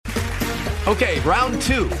Okay, round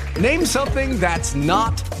 2. Name something that's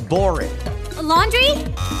not boring. A laundry?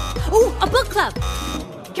 Ooh, a book club.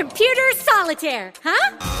 Computer solitaire,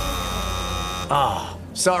 huh? Ah,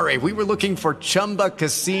 sorry, we were looking for Chumba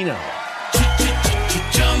Casino.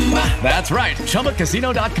 That's right,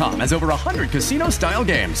 ChumbaCasino.com has over 100 casino-style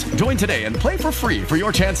games. Join today and play for free for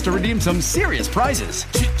your chance to redeem some serious prizes.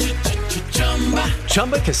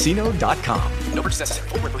 ChumbaCasino.com. No purchase necessary.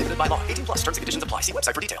 Void where prohibited by law. 18 plus terms and conditions apply. See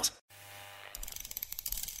website for details.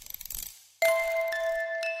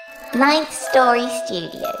 Ninth Story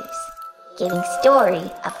Studios, giving story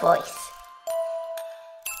a voice.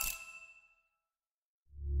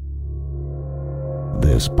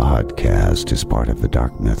 This podcast is part of the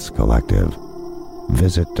Dark Myths Collective.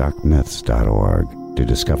 Visit darkmyths.org to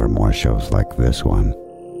discover more shows like this one.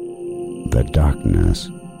 The darkness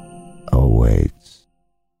awaits.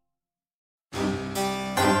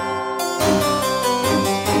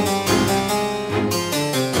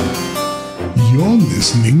 You're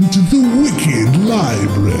listening to The Wicked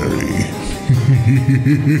Library.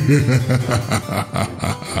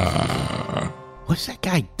 What's that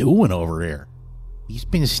guy doing over there? He's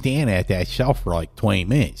been standing at that shelf for like 20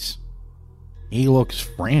 minutes. He looks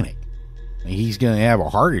frantic. He's going to have a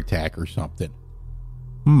heart attack or something.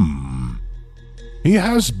 He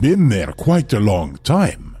has been there quite a long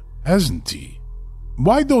time, hasn't he?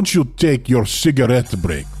 Why don't you take your cigarette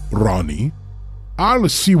break, Ronnie? I'll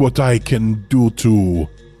see what I can do to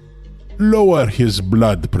lower his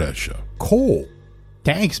blood pressure. Cool.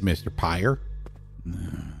 Thanks, Mr. Pyre.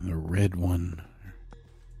 The red one.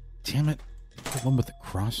 Damn it. The one with the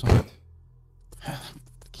cross on it.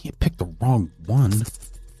 Can't pick the wrong one.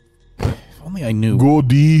 If only I knew.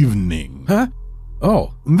 Good evening. Huh?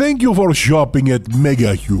 Oh. Thank you for shopping at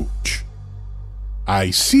Mega Huge.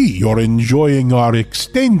 I see you're enjoying our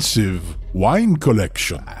extensive wine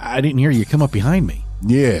collection. I didn't hear you come up behind me.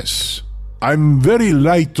 Yes. I'm very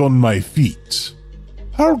light on my feet.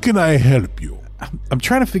 How can I help you? I'm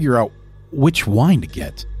trying to figure out which wine to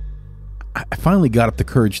get. I finally got up the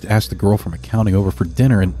courage to ask the girl from accounting over for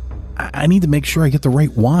dinner, and I need to make sure I get the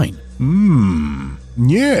right wine.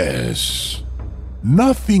 Yes.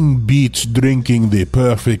 Nothing beats drinking the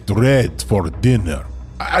perfect red for dinner.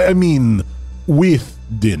 I mean, with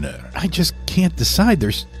dinner. I just can't decide.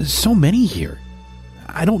 There's so many here.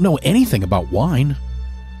 I don't know anything about wine.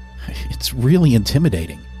 It's really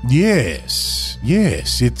intimidating. Yes,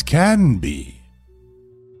 it can be.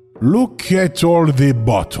 Look at all the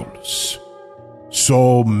bottles.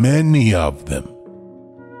 So many of them.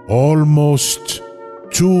 Almost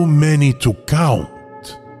too many to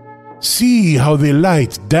count. See how the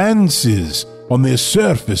light dances on the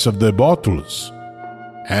surface of the bottles.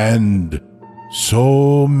 And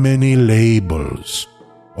so many labels.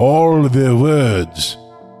 All the words.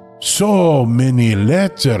 So many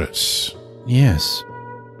letters. Yes.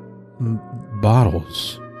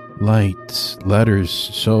 Bottles. Lights. Letters.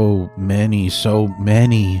 So many.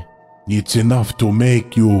 It's enough to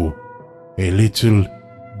make you a little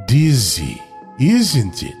dizzy,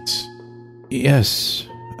 isn't it? Yes.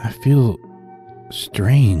 I feel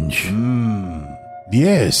strange.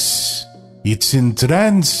 Yes. It's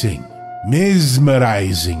entrancing,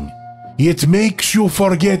 mesmerizing. It makes you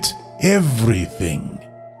forget everything.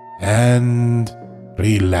 And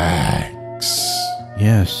relax.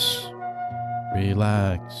 Yes.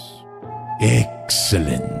 Relax.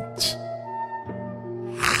 Excellent.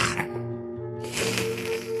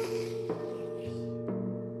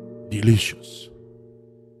 Delicious.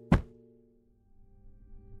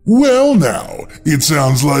 Well now, it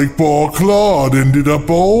sounds like poor Claude ended up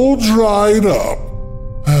all dried up.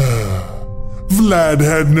 Vlad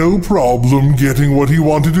had no problem getting what he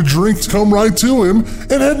wanted to drink come right to him,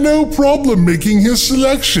 and had no problem making his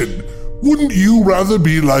selection. Wouldn't you rather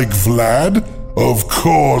be like Vlad? Of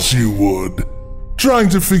course you would. Trying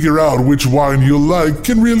to figure out which wine you'll like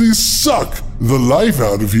can really suck the life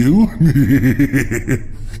out of you.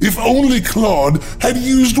 If only Claude had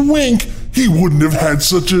used Wink, he wouldn't have had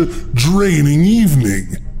such a draining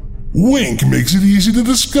evening. Wink makes it easy to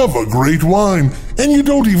discover great wine, and you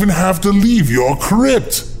don't even have to leave your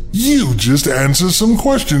crypt. You just answer some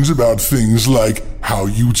questions about things like how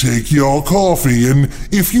you take your coffee and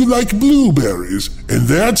if you like blueberries, and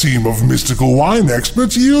their team of mystical wine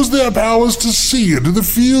experts use their powers to see into the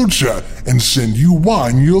future and send you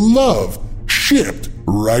wine you'll love, shipped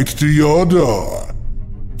right to your door.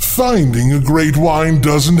 Finding a great wine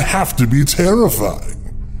doesn't have to be terrifying.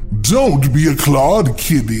 Don't be a Claude,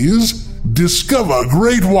 kiddies. Discover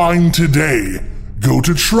great wine today. Go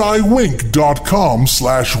to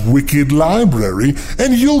trywink.com/wickedlibrary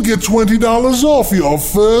and you'll get $20 off your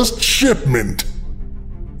first shipment.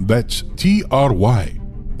 That's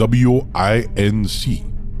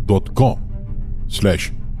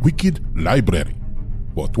trywinc.com/wickedlibrary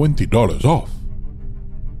for $20 off.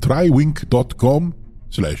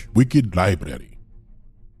 trywink.com/wickedlibrary.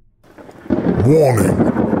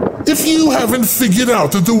 Warning. If you haven't figured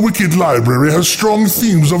out that the Wicked Library has strong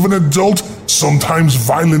themes of an adult, sometimes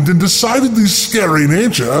violent and decidedly scary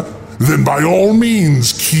nature, then by all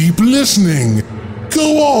means keep listening.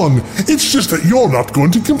 Go on, it's just that you're not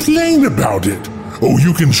going to complain about it. Oh,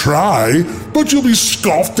 you can try, but you'll be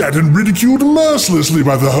scoffed at and ridiculed mercilessly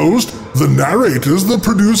by the host, the narrators, the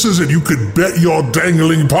producers, and you could bet your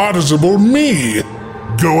dangling participle me.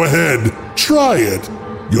 Go ahead, try it.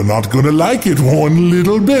 You're not gonna like it one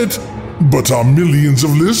little bit, but our millions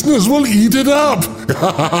of listeners will eat it up.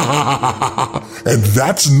 And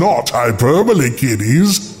that's not hyperbole,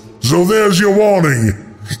 kiddies. So there's your warning.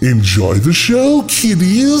 Enjoy the show,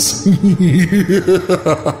 kiddies.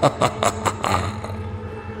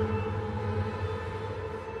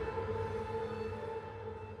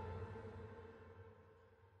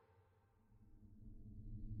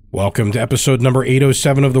 Welcome to episode number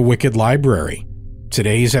 807 of The Wicked Library.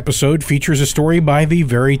 Today's episode features a story by the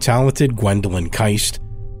very talented Gwendolyn Kiste,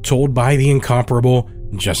 told by the incomparable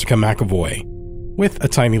Jessica McAvoy, with a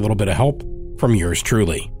tiny little bit of help from yours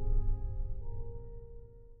truly.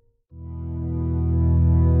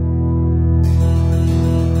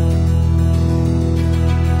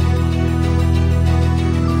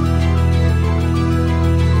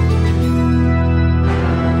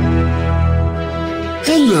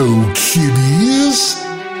 Hello, kiddies.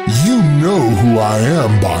 You know who I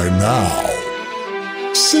am by now.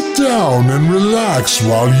 Sit down and relax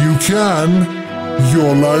while you can.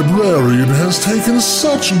 Your librarian has taken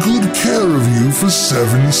such good care of you for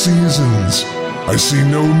 7 seasons. I see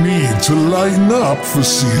no need to lighten up for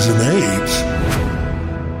season 8.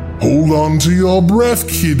 Hold on to your breath,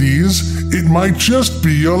 kiddies. It might just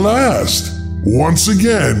be your last. Once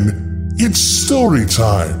again, it's story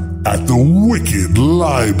time at the Wicked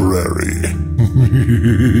Library.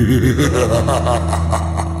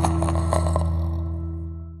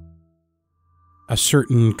 A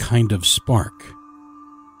Certain Kind of Spark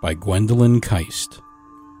by Gwendolyn Kiste.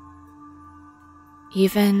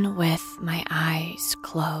 Even with my eyes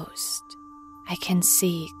closed, I can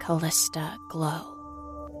see Calista glow.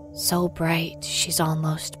 So bright she's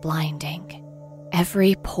almost blinding,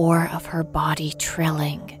 every pore of her body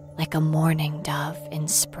trilling like a mourning dove in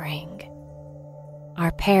spring.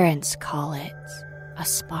 Our parents call it a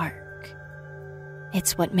spark.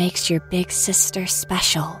 It's what makes your big sister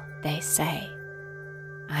special, they say.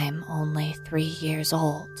 I'm only 3 years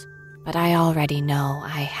old, but I already know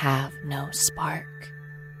I have no spark.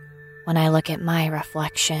 When I look at my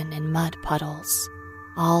reflection in mud puddles,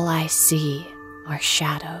 all I see are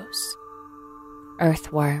shadows.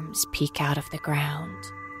 Earthworms peek out of the ground.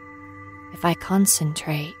 If I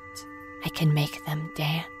concentrate, I can make them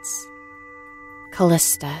dance.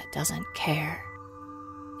 Calista doesn't care.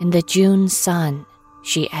 In the June sun,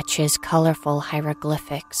 she etches colorful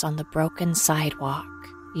hieroglyphics on the broken sidewalk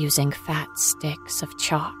using fat sticks of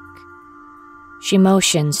chalk. She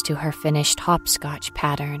motions to her finished hopscotch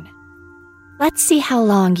pattern. Let's see how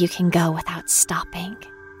long you can go without stopping.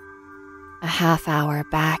 A half hour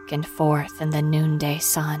back and forth in the noonday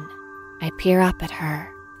sun, I peer up at her,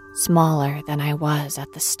 smaller than I was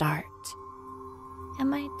at the start.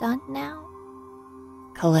 Am I done now?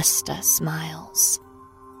 Calista smiles.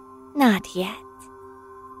 Not yet.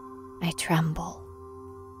 I tremble.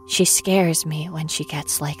 She scares me when she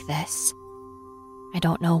gets like this. I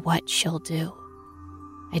don't know what she'll do.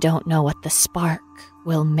 I don't know what the spark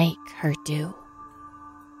will make her do.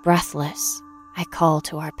 Breathless, I call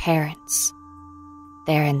to our parents.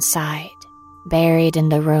 They're inside, buried in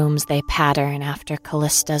the rooms they pattern after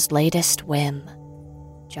Callista's latest whim.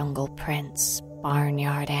 Jungle prints,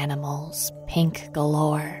 barnyard animals, pink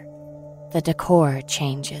galore. The decor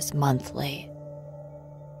changes monthly.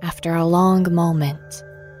 After a long moment,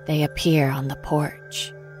 they appear on the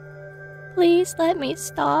porch. Please let me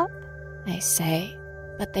stop, I say,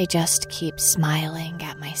 but they just keep smiling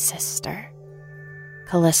at my sister.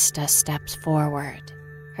 Calista steps forward,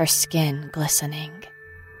 her skin glistening.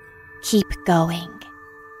 Keep going.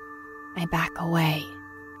 I back away,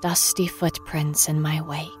 dusty footprints in my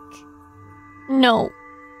wake. No.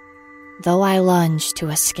 Though I lunge to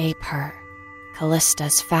escape her,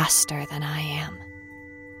 Callista's faster than I am.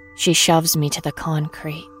 She shoves me to the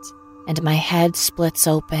concrete and my head splits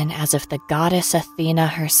open as if the goddess Athena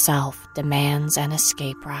herself demands an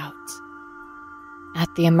escape route.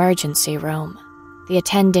 At the emergency room, the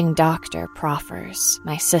attending doctor proffers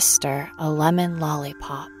my sister a lemon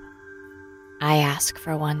lollipop. I ask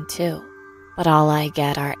for one too, but all I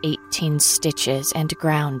get are 18 stitches and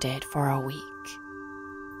grounded for a week.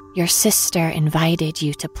 Your sister invited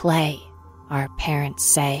you to play, our parents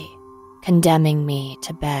say, condemning me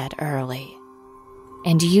to bed early.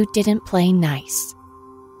 And you didn't play nice.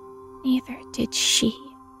 Neither did she,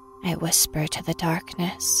 I whisper to the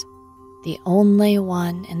darkness, the only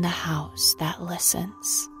one in the house that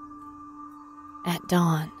listens. At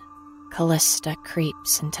dawn, Calista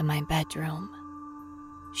creeps into my bedroom.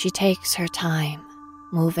 She takes her time,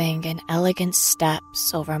 moving in elegant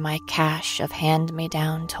steps over my cache of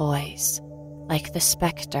hand-me-down toys, like the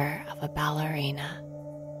specter of a ballerina.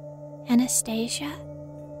 Anastasia?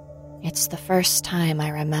 It's the first time I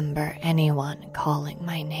remember anyone calling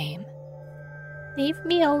my name. Leave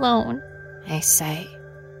me alone, I say.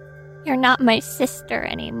 You're not my sister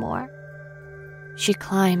anymore. She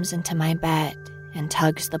climbs into my bed and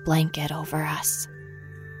tugs the blanket over us.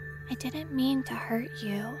 I didn't mean to hurt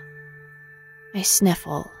you. I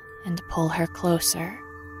sniffle and pull her closer.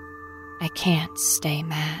 I can't stay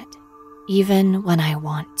mad, even when I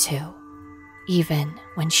want to, even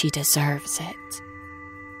when she deserves it.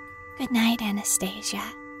 Good night, Anastasia.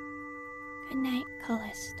 Good night,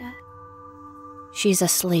 Calista. She's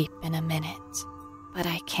asleep in a minute, but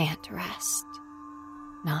I can't rest.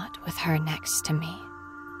 Not with her next to me.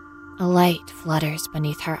 A light flutters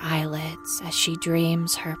beneath her eyelids as she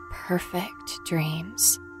dreams her perfect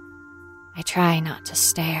dreams. I try not to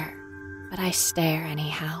stare, but I stare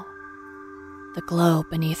anyhow. The glow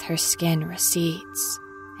beneath her skin recedes,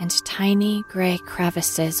 and tiny gray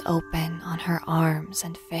crevices open on her arms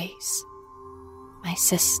and face. My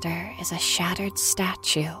sister is a shattered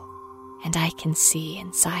statue, and I can see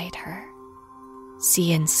inside her.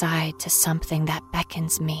 See inside to something that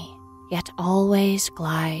beckons me, yet always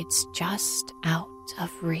glides just out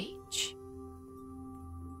of reach.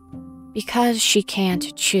 Because she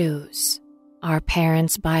can't choose, our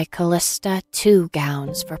parents buy Calista 2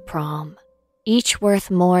 gowns for prom, each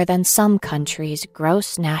worth more than some countries'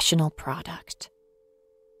 gross national product.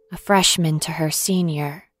 A freshman to her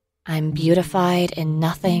senior, I'm beautified in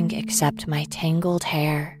nothing except my tangled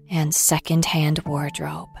hair and second-hand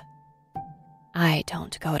wardrobe. I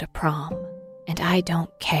don't go to prom, and I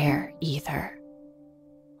don't care either.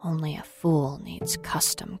 Only a fool needs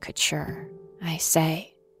custom couture, I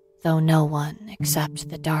say, though no one except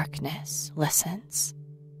the darkness listens.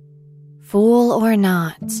 Fool or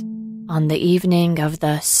not, on the evening of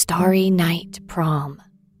the starry night prom,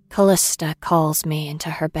 Calista calls me into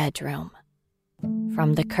her bedroom.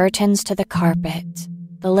 From the curtains to the carpet,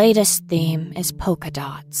 the latest theme is polka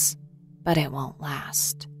dots, but it won't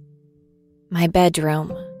last. My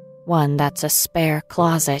bedroom, one that's a spare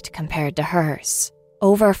closet compared to hers,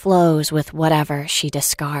 overflows with whatever she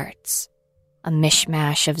discards. A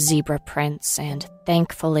mishmash of zebra prints and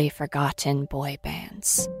thankfully forgotten boy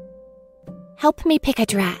bands. Help me pick a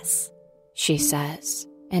dress, she says,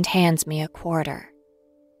 and hands me a quarter.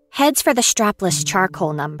 Heads for the strapless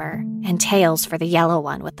charcoal number, and tails for the yellow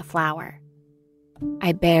one with the flower.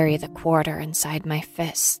 I bury the quarter inside my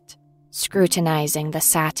fist, scrutinizing the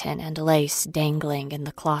satin and lace dangling in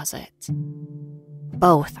the closet.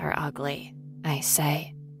 Both are ugly, I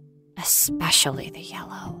say, especially the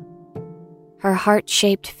yellow. Her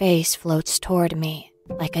heart-shaped face floats toward me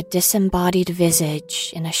like a disembodied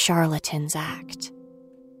visage in a charlatan's act.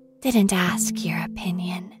 Didn't ask your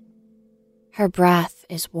opinion. Her breath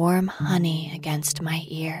is warm honey against my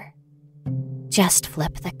ear. Just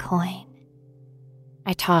flip the coin.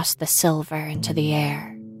 I toss the silver into the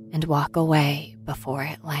air and walk away before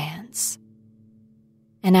it lands.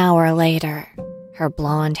 An hour later, her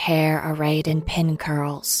blonde hair arrayed in pin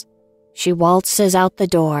curls, she waltzes out the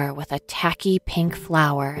door with a tacky pink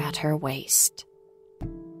flower at her waist.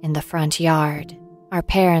 In the front yard, our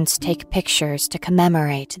parents take pictures to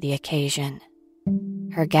commemorate the occasion.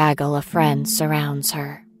 Her gaggle of friends surrounds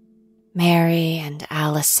her. Mary and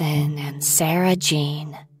Allison and Sarah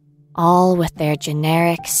Jean, all with their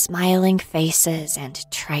generic smiling faces and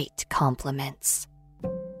trite compliments.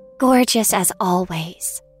 Gorgeous as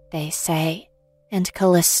always, they say, and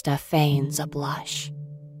Calista feigns a blush.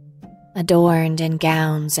 Adorned in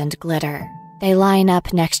gowns and glitter, they line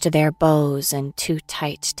up next to their bows and too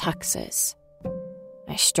tight tuxes.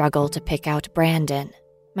 I struggle to pick out Brandon,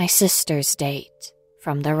 my sister's date,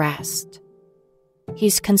 from the rest.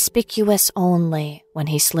 He's conspicuous only when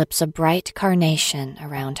he slips a bright carnation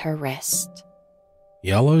around her wrist.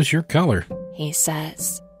 Yellow's your color, he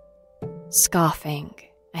says. Scoffing,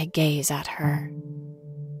 I gaze at her.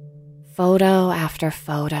 Photo after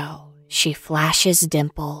photo, she flashes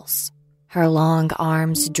dimples, her long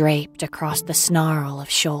arms draped across the snarl of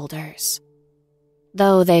shoulders.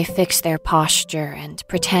 Though they fix their posture and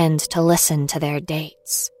pretend to listen to their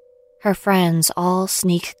dates, her friends all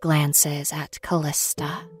sneak glances at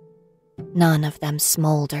Calista. None of them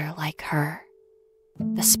smolder like her.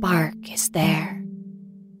 The spark is there.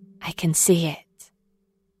 I can see it.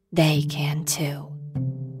 They can too.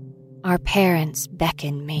 Our parents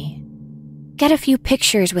beckon me. Get a few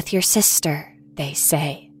pictures with your sister, they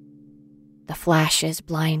say. The flash is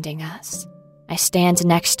blinding us. I stand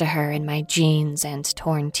next to her in my jeans and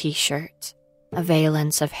torn t-shirt, a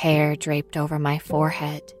valance of hair draped over my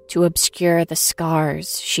forehead to obscure the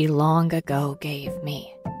scars she long ago gave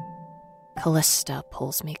me. Calista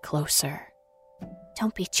pulls me closer.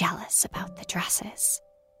 Don't be jealous about the dresses.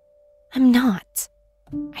 I'm not.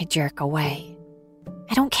 I jerk away.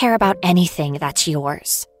 I don't care about anything that's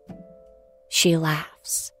yours. She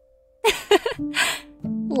laughs.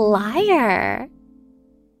 Liar.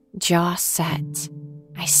 Jaw set,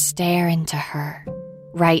 I stare into her,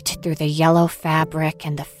 right through the yellow fabric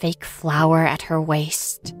and the fake flower at her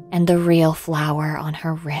waist and the real flower on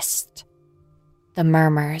her wrist. The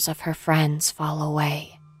murmurs of her friends fall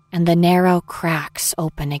away, and the narrow cracks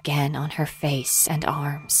open again on her face and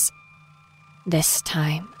arms. This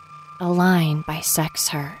time, a line bisects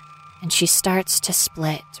her, and she starts to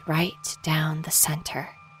split right down the center.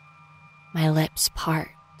 My lips part,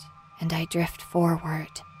 and I drift forward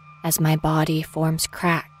as my body forms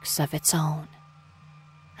cracks of its own.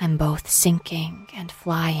 I'm both sinking and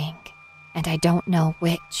flying, and I don't know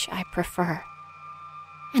which I prefer.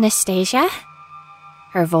 Anastasia?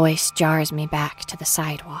 Her voice jars me back to the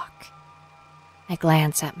sidewalk. I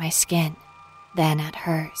glance at my skin, then at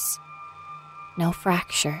hers. No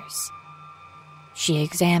fractures. She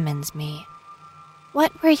examines me.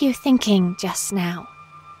 What were you thinking just now?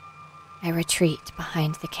 I retreat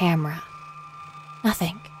behind the camera.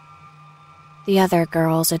 Nothing. The other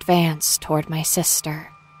girls advance toward my sister.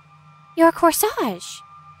 Your corsage,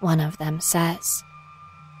 one of them says.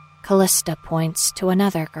 Calista points to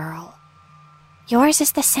another girl. Yours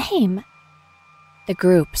is the same. The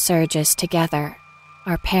group surges together,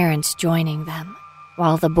 our parents joining them,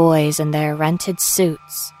 while the boys in their rented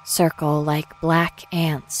suits circle like black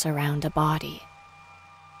ants around a body.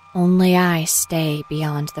 Only I stay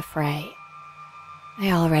beyond the fray.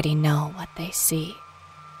 I already know what they see.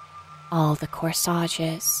 All the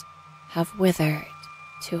corsages have withered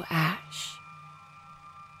to ash.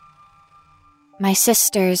 My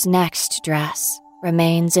sister's next dress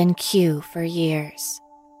remains in queue for years,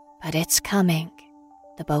 but it's coming,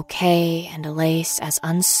 the bouquet and lace as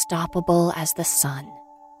unstoppable as the sun.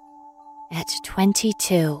 At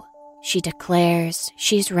 22, she declares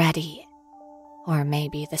she's ready, or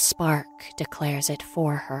maybe the spark declares it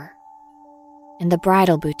for her. In the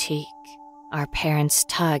bridal boutique, our parents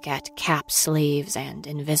tug at cap sleeves and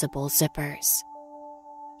invisible zippers.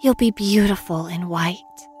 You'll be beautiful in white,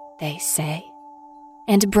 they say,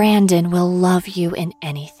 and Brandon will love you in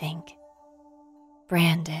anything.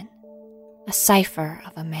 Brandon, a cipher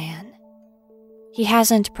of a man. He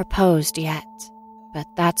hasn't proposed yet, but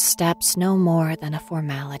that step's no more than a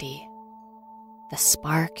formality. The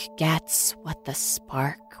spark gets what the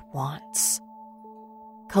spark wants.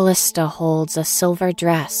 Calista holds a silver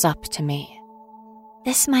dress up to me.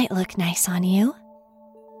 This might look nice on you.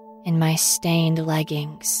 In my stained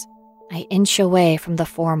leggings, I inch away from the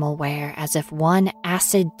formal wear as if one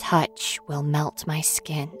acid touch will melt my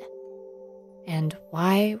skin. And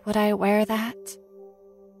why would I wear that?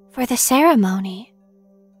 For the ceremony.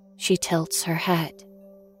 She tilts her head.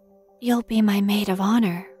 You'll be my maid of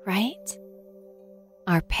honor, right?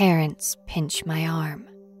 Our parents pinch my arm.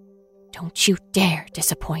 Don't you dare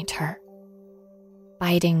disappoint her.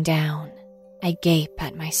 Biting down, I gape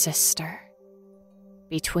at my sister.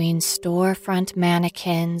 Between storefront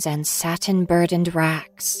mannequins and satin-burdened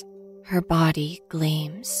racks, her body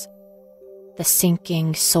gleams. The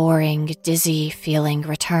sinking, soaring, dizzy feeling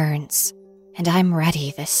returns, and I'm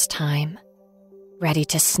ready this time. Ready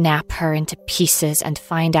to snap her into pieces and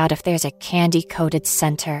find out if there's a candy-coated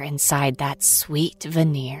center inside that sweet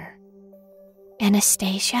veneer.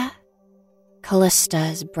 Anastasia?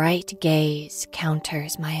 Callista's bright gaze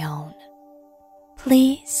counters my own.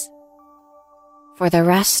 Please? For the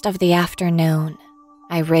rest of the afternoon,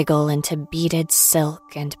 I wriggle into beaded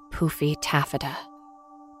silk and poofy taffeta.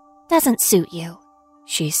 Doesn't suit you,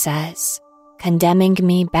 she says, condemning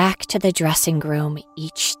me back to the dressing room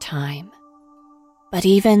each time. But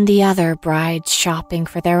even the other brides shopping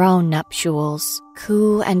for their own nuptials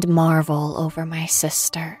coo and marvel over my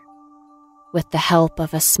sister. With the help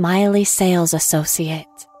of a smiley sales associate,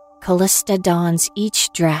 Calista dons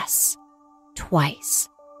each dress twice.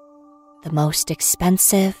 The most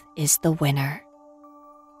expensive is the winner.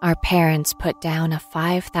 Our parents put down a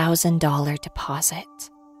 $5,000 deposit.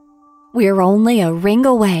 We're only a ring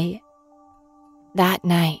away. That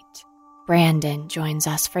night, Brandon joins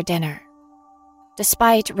us for dinner.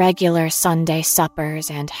 Despite regular Sunday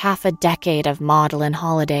suppers and half a decade of maudlin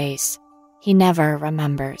holidays, he never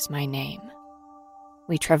remembers my name.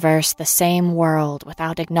 We traverse the same world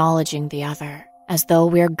without acknowledging the other, as though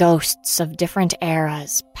we're ghosts of different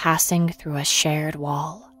eras passing through a shared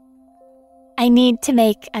wall. I need to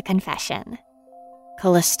make a confession.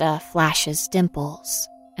 Calista flashes dimples,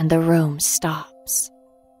 and the room stops.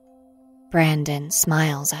 Brandon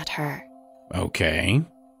smiles at her. Okay.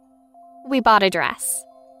 We bought a dress.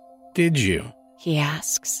 Did you? He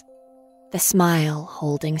asks, the smile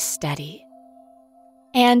holding steady.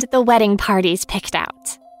 And the wedding party's picked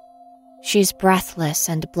out. She's breathless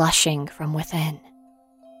and blushing from within.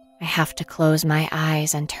 I have to close my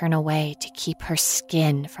eyes and turn away to keep her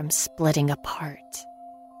skin from splitting apart.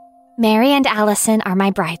 Mary and Allison are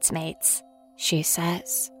my bridesmaids, she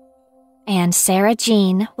says. And Sarah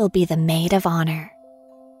Jean will be the maid of honor.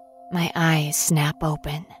 My eyes snap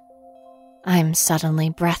open. I'm suddenly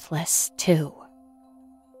breathless, too.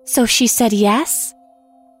 So she said yes?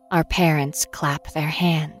 Our parents clap their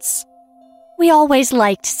hands. We always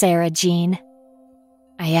liked Sarah Jean.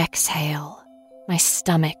 I exhale, my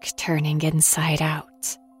stomach turning inside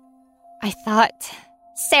out. I thought,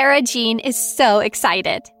 Sarah Jean is so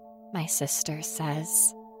excited, my sister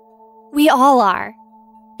says. We all are.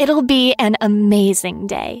 It'll be an amazing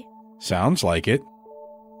day. Sounds like it.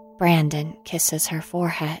 Brandon kisses her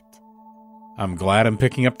forehead. I'm glad I'm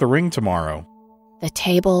picking up the ring tomorrow. The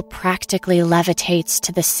table practically levitates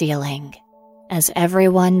to the ceiling, as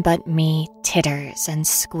everyone but me titters and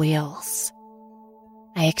squeals.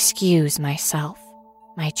 I excuse myself,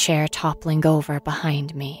 my chair toppling over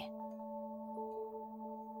behind me.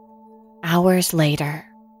 Hours later,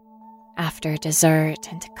 after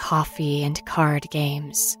dessert and coffee and card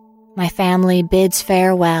games, my family bids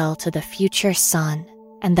farewell to the future son,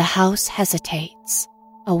 and the house hesitates,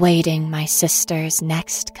 awaiting my sister's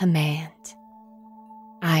next command.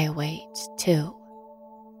 I wait, too.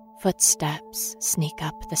 Footsteps sneak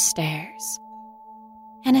up the stairs.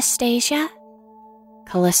 Anastasia?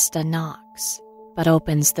 Calista knocks, but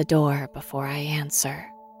opens the door before I answer.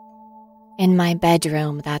 In my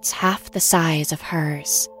bedroom that's half the size of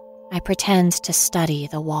hers, I pretend to study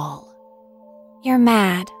the wall. You're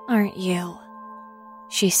mad, aren't you?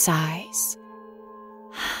 She sighs.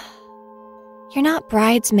 You're not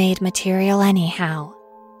bridesmaid material anyhow.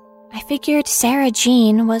 I figured Sarah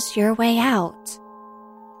Jean was your way out.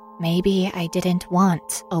 Maybe I didn't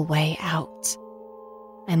want a way out.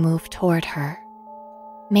 I move toward her.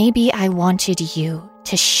 Maybe I wanted you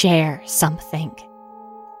to share something.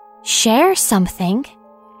 Share something?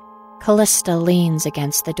 Calista leans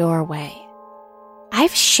against the doorway.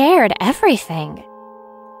 I've shared everything.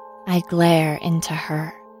 I glare into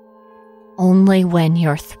her. Only when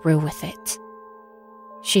you're through with it.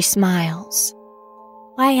 She smiles.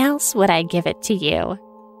 Why else would I give it to you?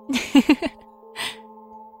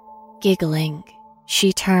 Giggling,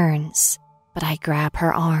 she turns, but I grab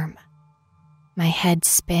her arm. My head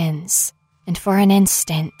spins, and for an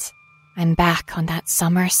instant, I'm back on that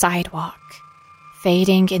summer sidewalk,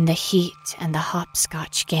 fading in the heat and the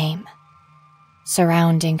hopscotch game.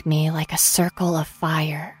 Surrounding me like a circle of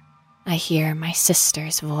fire, I hear my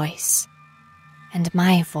sister's voice, and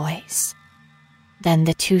my voice. Then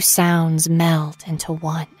the two sounds meld into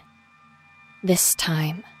one. This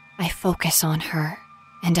time, I focus on her,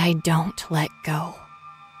 and I don't let go.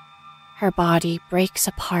 Her body breaks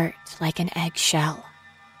apart like an eggshell.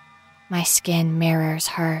 My skin mirrors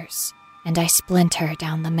hers, and I splinter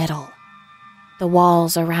down the middle. The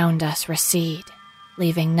walls around us recede,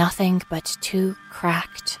 leaving nothing but two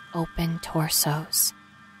cracked, open torsos.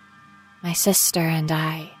 My sister and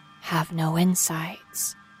I have no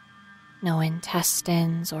insides. No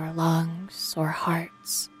intestines or lungs or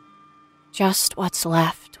hearts. Just what's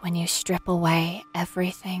left when you strip away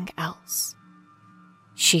everything else.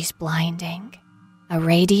 She's blinding, a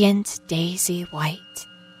radiant daisy white.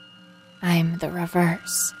 I'm the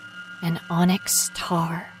reverse, an onyx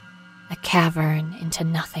tar, a cavern into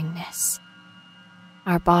nothingness.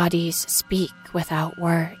 Our bodies speak without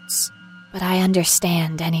words, but I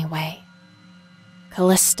understand anyway.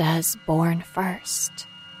 Calista's born first.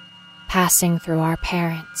 Passing through our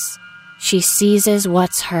parents, She seizes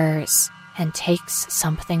what's hers and takes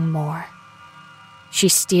something more. She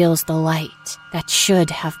steals the light that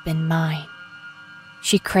should have been mine.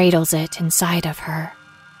 She cradles it inside of her.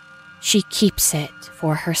 She keeps it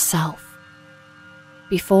for herself.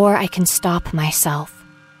 Before I can stop myself,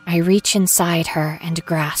 I reach inside her and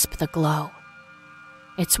grasp the glow.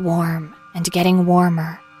 It's warm and getting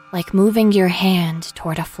warmer, like moving your hand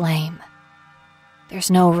toward a flame.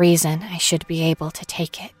 There's no reason I should be able to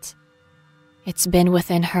take it. It's been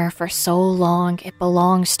within her for so long it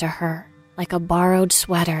belongs to her, like a borrowed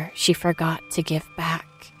sweater she forgot to give back.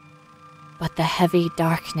 But the heavy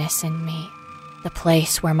darkness in me, the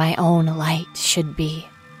place where my own light should be,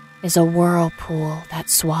 is a whirlpool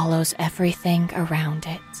that swallows everything around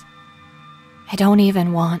it. I don't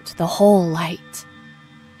even want the whole light.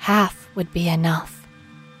 Half would be enough.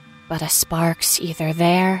 But a spark's either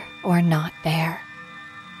there or not there.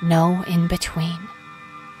 No in between.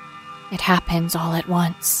 It happens all at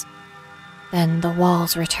once. Then the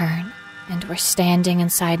walls return, and we're standing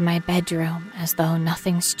inside my bedroom as though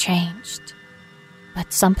nothing's changed.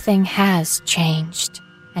 But something has changed,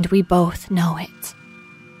 and we both know it.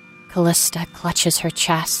 Calista clutches her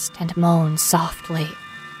chest and moans softly.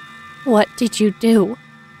 "What did you do?"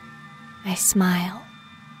 I smile.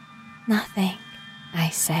 "Nothing," I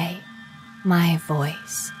say, my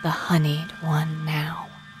voice the honeyed one now.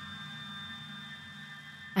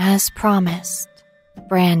 As promised,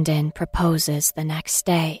 Brandon proposes the next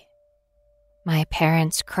day. My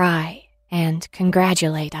parents cry and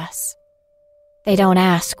congratulate us. They don't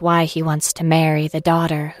ask why he wants to marry the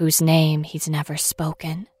daughter whose name he's never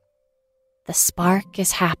spoken. The spark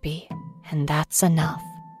is happy, and that's enough.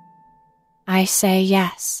 I say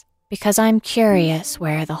yes, because I'm curious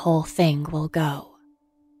where the whole thing will go.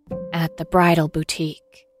 At the bridal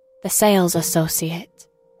boutique, the sales associate,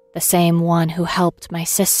 the same one who helped my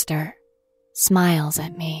sister, smiles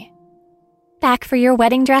at me. "Back for your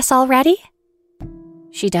wedding dress already?"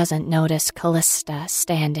 She doesn't notice Calista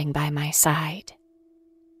standing by my side.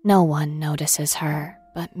 No one notices her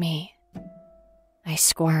but me. I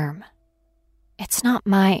squirm. "It's not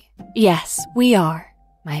my—" "Yes, we are,"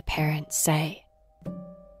 my parents say.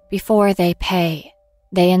 Before they pay,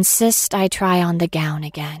 they insist I try on the gown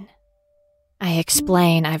again. I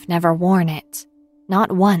explain I've never worn it,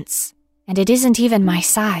 not once, and it isn't even my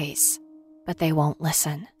size, but they won't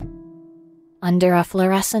listen. Under a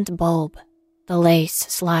fluorescent bulb, the lace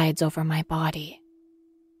slides over my body.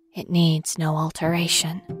 It needs no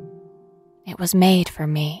alteration. It was made for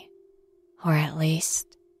me, or at least,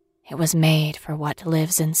 it was made for what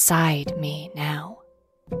lives inside me now.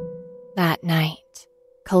 That night,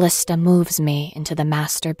 Calista moves me into the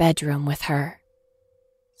master bedroom with her.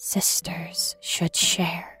 "Sisters should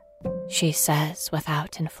share," she says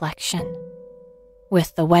without inflection.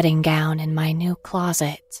 With the wedding gown in my new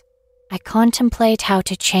closet, I contemplate how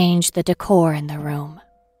to change the decor in the room.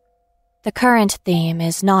 The current theme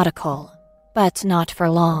is nautical, but not for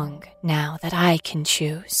long now that I can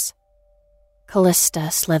choose.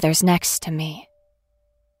 Calista slithers next to me.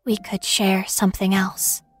 "We could share something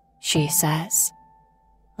else," she says.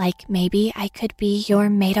 "Like maybe I could be your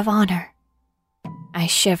maid of honor." I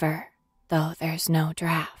shiver, though there's no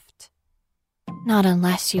draft. "Not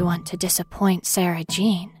unless you want to disappoint Sarah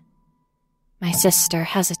Jean." My sister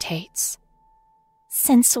hesitates.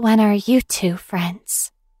 "Since when are you two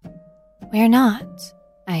friends?" "We're not,"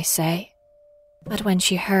 I say. But when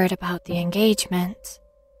she heard about the engagement,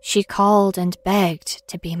 she called and begged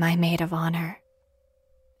to be my maid of honor.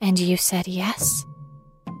 "And you said yes?"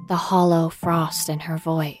 The hollow frost in her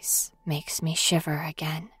voice makes me shiver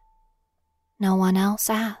again. "No one else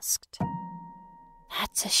asked."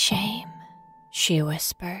 "That's a shame," she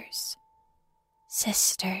whispers.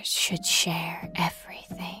 "Sisters should share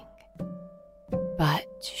everything." But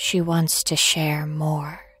she wants to share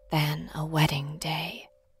more than a wedding day.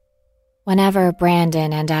 Whenever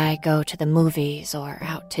Brandon and I go to the movies or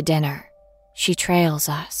out to dinner, she trails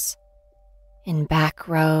us. In back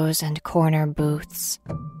rows and corner booths,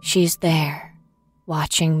 she's there,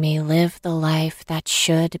 watching me live the life that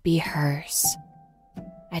should be hers.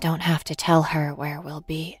 I don't have to tell her where we'll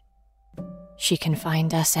be. She can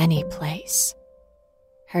find us any place.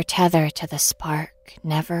 Her tether to the spark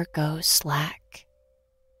never goes slack.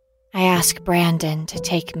 I ask Brandon to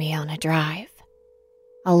take me on a drive.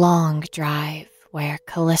 A long drive where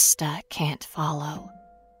Calista can't follow.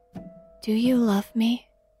 "Do you love me?"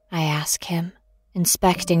 I ask him,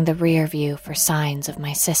 inspecting the rear view for signs of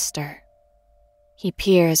my sister. He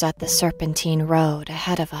peers at the serpentine road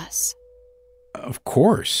ahead of us. "Of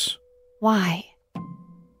course." "Why?"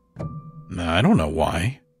 "I don't know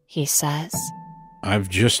why," he says. I've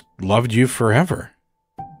just loved you forever.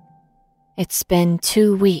 It's been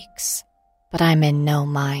 2 weeks, but I'm in no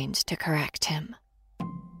mind to correct him.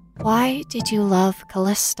 Why did you love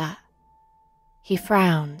Calista? He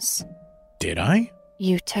frowns. Did I?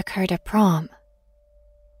 You took her to prom.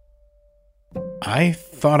 I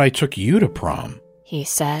thought I took you to prom, he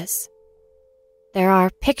says. There are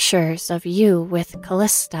pictures of you with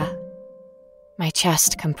Calista. My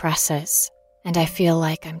chest compresses, and I feel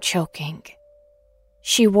like I'm choking.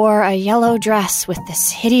 She wore a yellow dress with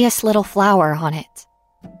this hideous little flower on it,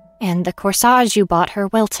 and the corsage you bought her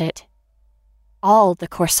wilted. All the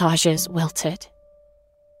corsages wilted.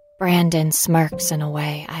 Brandon smirks in a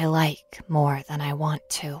way I like more than I want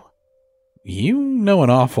to. You know an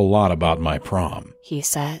awful lot about my prom, he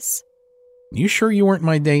says. You sure you weren't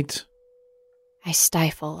my date? I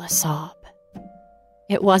stifle a sob.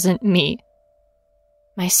 It wasn't me.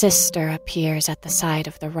 My sister appears at the side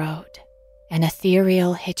of the road, an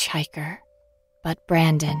ethereal hitchhiker, but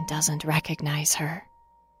Brandon doesn't recognize her.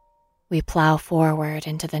 We plow forward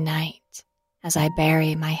into the night as I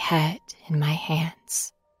bury my head in my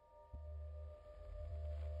hands.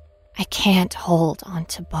 I can't hold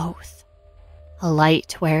onto both. A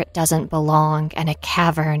light where it doesn't belong and a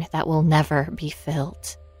cavern that will never be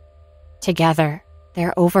filled. Together,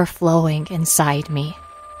 they're overflowing inside me.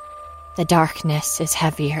 The darkness is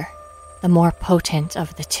heavier, the more potent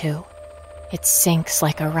of the two. It sinks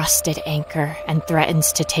like a rusted anchor and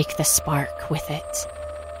threatens to take the spark with it.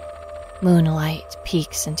 Moonlight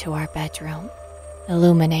peeks into our bedroom,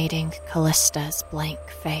 illuminating Callista's blank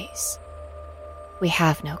face. We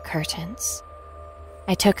have no curtains.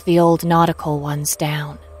 I took the old nautical ones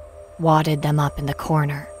down, wadded them up in the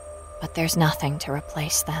corner, but there's nothing to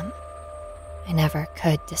replace them. I never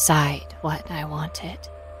could decide what I wanted.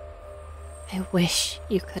 I wish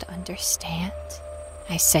you could understand,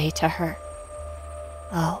 I say to her.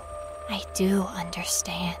 Oh, I do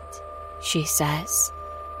understand, she says.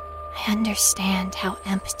 I understand how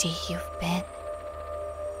empty you've been.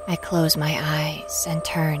 I close my eyes and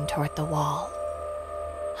turn toward the wall.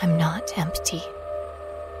 I'm not empty.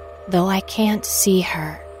 Though I can't see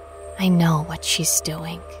her, I know what she's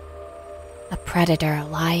doing. A predator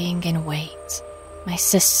lying in wait. My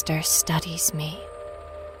sister studies me.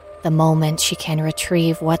 The moment she can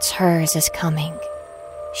retrieve what's hers is coming.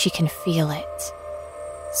 She can feel it.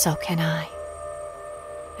 So can I.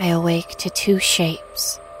 I awake to 2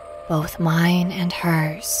 shapes, both mine and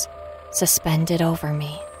hers, suspended over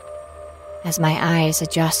me. As my eyes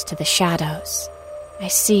adjust to the shadows, I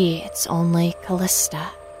see it's only Calista.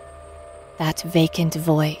 That vacant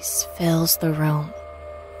voice fills the room.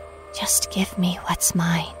 Just give me what's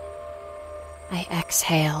mine. I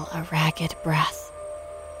exhale a ragged breath.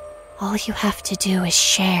 All you have to do is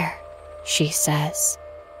share, she says.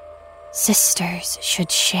 Sisters should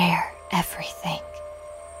share everything.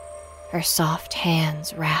 Her soft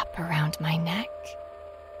hands wrap around my neck.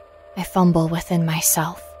 I fumble within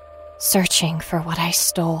myself, searching for what I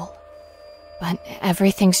stole. But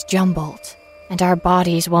everything's jumbled, and our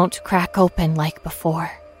bodies won't crack open like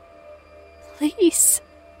before. Please,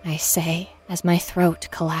 I say as my throat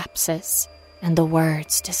collapses and the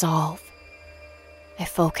words dissolve. I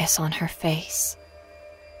focus on her face.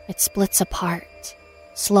 It splits apart,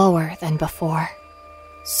 slower than before.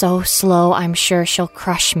 So slow I'm sure she'll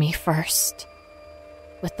crush me first.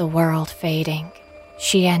 With the world fading,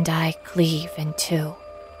 she and I cleave in two.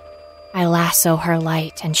 I lasso her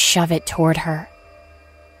light and shove it toward her,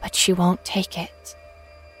 but she won't take it.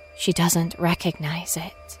 She doesn't recognize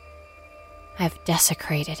it. I've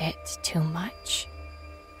desecrated it too much.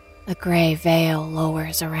 A gray veil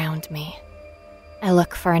lowers around me. I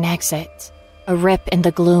look for an exit, a rip in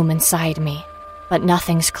the gloom inside me, but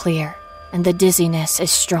nothing's clear, and the dizziness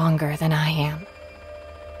is stronger than I am.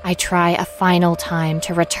 I try a final time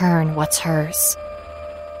to return what's hers.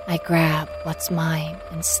 I grab what's mine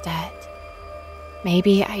instead.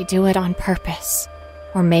 Maybe I do it on purpose,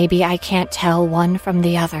 or maybe I can't tell one from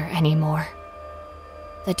the other anymore.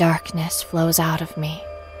 The darkness flows out of me,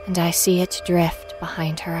 and I see it drift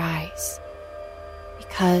behind her eyes.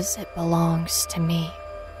 Because it belongs to me,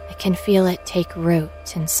 I can feel it take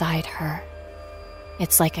root inside her.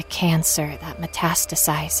 It's like a cancer that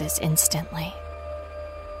metastasizes instantly.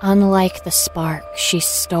 Unlike the spark she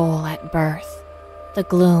stole at birth, the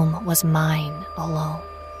gloom was mine alone.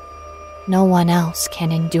 No one else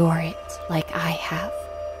can endure it like I have.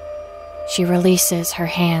 She releases her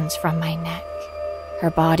hands from my neck,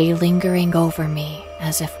 her body lingering over me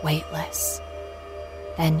as if weightless.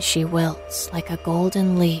 Then she wilts like a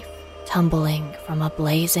golden leaf tumbling from a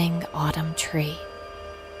blazing autumn tree.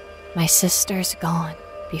 My sister's gone,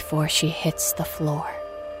 before she hits the floor.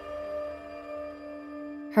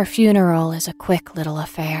 Her funeral is a quick little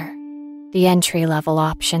affair, the entry-level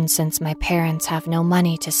option since my parents have no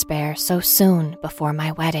money to spare so soon before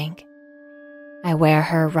my wedding. I wear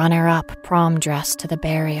her runner-up prom dress to the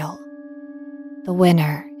burial. The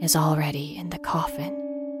winner is already in the coffin.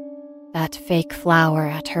 That fake flower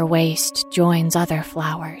at her waist joins other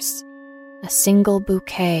flowers, a single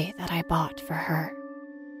bouquet that I bought for her.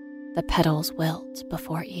 The petals wilt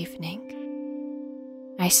before evening.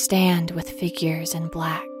 I stand with figures in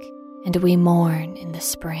black, and we mourn in the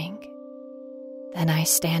spring. Then I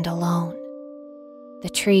stand alone. The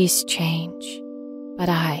trees change, but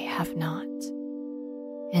I have not.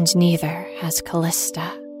 And neither has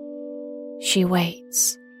Calista. She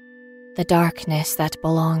waits. The darkness that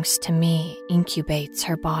belongs to me incubates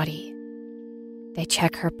her body. They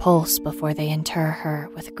check her pulse before they inter her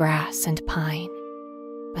with grass and pine,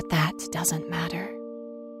 but that doesn't matter.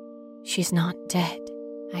 She's not dead,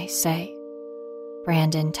 I say.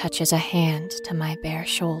 Brandon touches a hand to my bare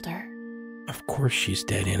shoulder. Of course she's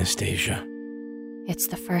dead, Anastasia. It's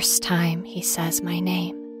the first time he says my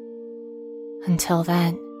name. Until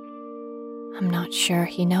then, I'm not sure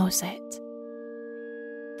he knows it.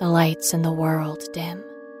 The lights in the world dim,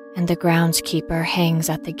 and the groundskeeper hangs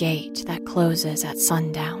at the gate that closes at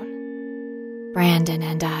sundown. Brandon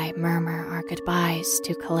and I murmur our goodbyes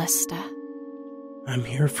to Calista. I'm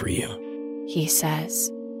here for you, he says,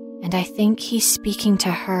 and I think he's speaking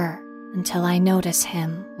to her until I notice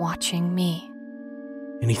him watching me.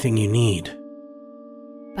 Anything you need.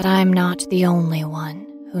 But I'm not the only one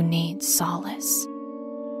who needs solace.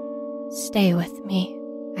 Stay with me,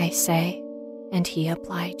 I say, and he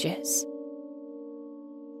obliges.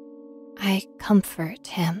 I comfort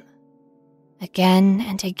him. Again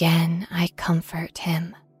and again I comfort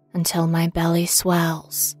him until my belly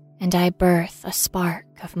swells and I birth a spark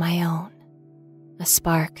of my own, a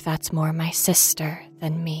spark that's more my sister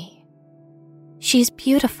than me. She's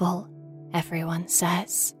beautiful, everyone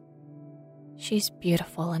says. She's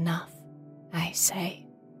beautiful enough, I say.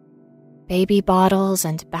 Baby bottles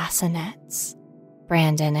and bassinets.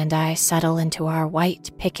 Brandon and I settle into our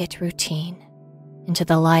white picket routine, into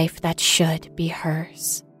the life that should be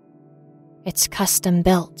hers. It's custom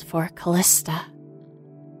built for Calista.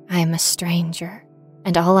 I'm a stranger,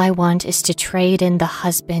 and all I want is to trade in the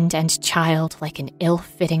husband and child like an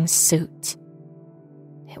ill-fitting suit.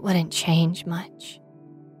 It wouldn't change much.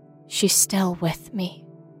 She's still with me,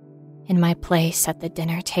 in my place at the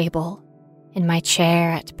dinner table, in my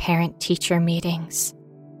chair at parent-teacher meetings,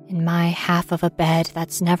 in my half of a bed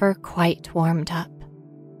that's never quite warmed up.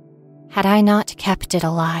 Had I not kept it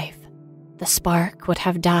alive, the spark would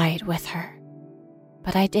have died with her.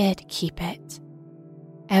 But I did keep it.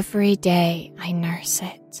 Every day I nurse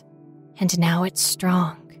it, and now it's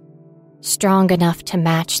strong. Strong enough to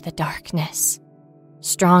match the darkness.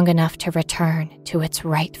 Strong enough to return to its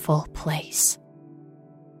rightful place.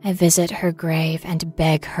 I visit her grave and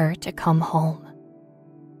beg her to come home.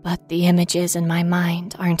 But the images in my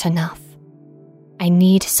mind aren't enough. I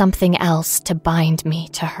need something else to bind me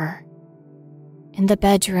to her. In the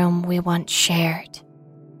bedroom we once shared,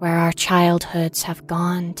 where our childhoods have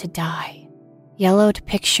gone to die, yellowed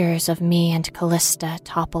pictures of me and Calista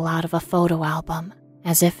topple out of a photo album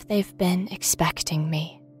as if they've been expecting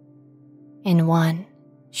me. In one,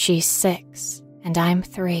 she's 6 and I'm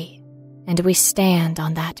 3, and we stand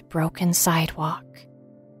on that broken sidewalk.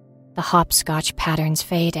 The hopscotch pattern's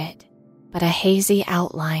faded, but a hazy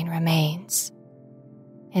outline remains.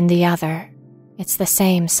 In the other, it's the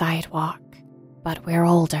same sidewalk, but we're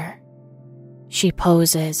older. She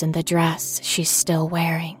poses in the dress she's still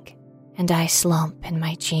wearing, and I slump in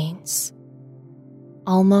my jeans.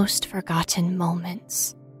 Almost forgotten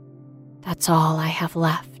moments. That's all I have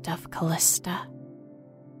left of Calista.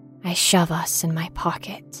 I shove us in my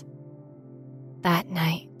pocket. That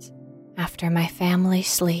night, after my family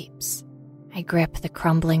sleeps, I grip the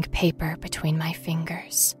crumbling paper between my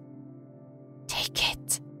fingers. Take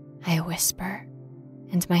it, I whisper,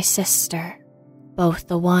 and my sister, both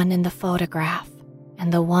the one in the photograph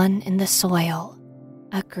and the one in the soil,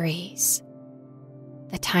 agrees.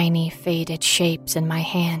 The tiny faded shapes in my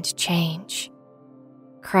hand change.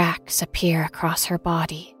 Cracks appear across her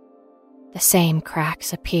body. The same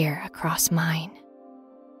cracks appear across mine.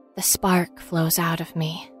 The spark flows out of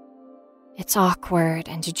me. It's awkward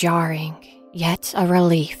and jarring, yet a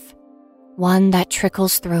relief. One that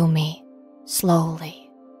trickles through me, slowly,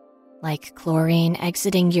 like chlorine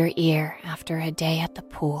exiting your ear after a day at the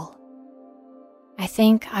pool. I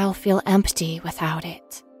think I'll feel empty without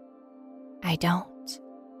it. I don't.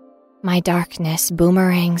 My darkness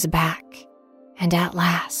boomerangs back, And at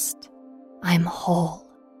last, I'm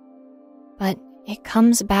whole. But it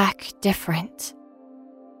comes back different.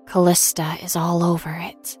 Calista is all over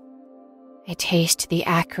it. I taste the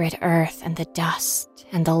acrid earth and the dust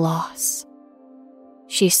and the loss.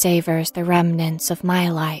 She savors the remnants of my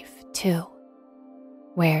life, too.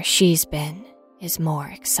 Where she's been is more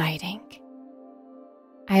exciting.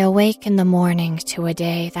 I awake in the morning to a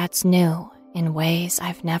day that's new in ways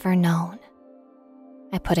I've never known.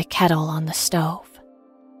 I put a kettle on the stove.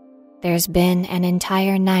 There's been an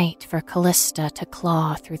entire night for Calista to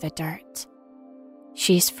claw through the dirt.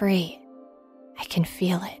 She's free. I can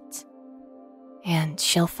feel it. And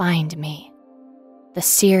she'll find me. The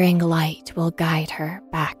searing light will guide her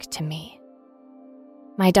back to me.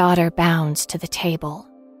 My daughter bounds to the table,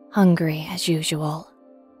 hungry as usual.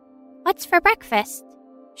 What's for breakfast?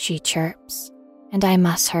 She chirps, and I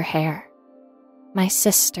muss her hair. My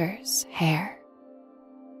sister's hair.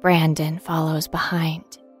 Brandon follows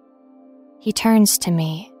behind. He turns to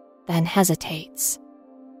me, then hesitates.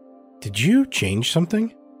 Did you change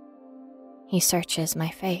something? He searches my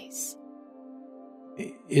face.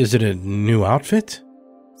 Is it a new outfit?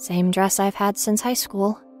 Same dress I've had since high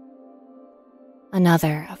school.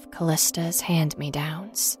 Another of Callista's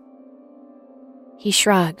hand-me-downs. He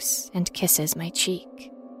shrugs and kisses my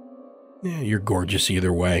cheek. Yeah, you're gorgeous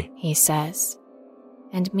either way, he says,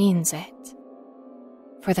 and means it.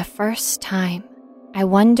 For the first time, I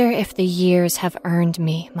wonder if the years have earned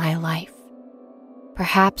me my life.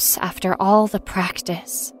 Perhaps after all the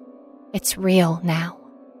practice, it's real now.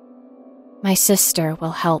 My sister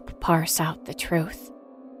will help parse out the truth.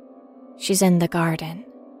 She's in the garden,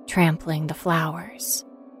 trampling the flowers.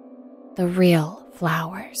 The real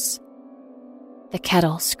flowers. The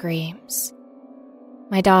kettle screams.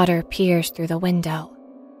 My daughter peers through the window.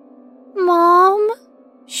 Mom?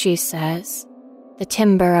 She says, the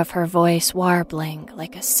timbre of her voice warbling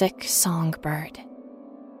like a sick songbird.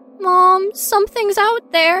 Mom, something's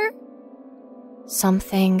out there.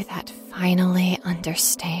 Something that finally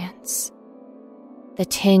understands. The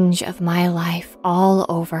tinge of my life all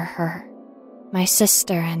over her. My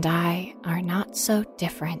sister and I are not so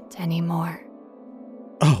different anymore.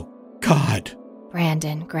 Oh, God.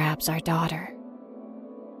 Brandon grabs our daughter.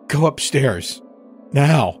 Go upstairs.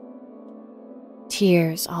 Now.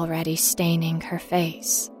 Tears already staining her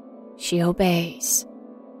face. She obeys.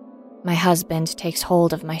 My husband takes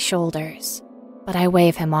hold of my shoulders, but I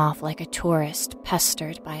wave him off like a tourist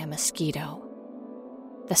pestered by a mosquito.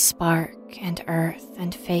 The spark and earth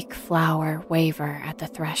and fake flower waver at the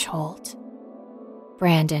threshold.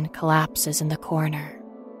 Brandon collapses in the corner,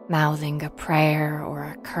 mouthing a prayer or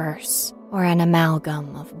a curse or an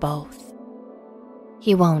amalgam of both.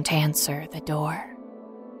 He won't answer the door.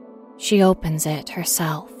 She opens it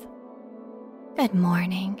herself. Good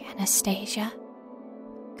morning, Anastasia.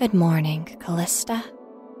 Good morning, Calista.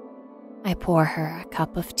 I pour her a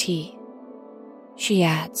cup of tea. She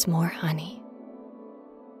adds more honey.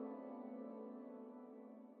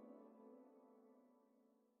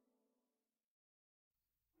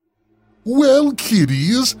 Well,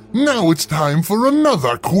 kiddies, now it's time for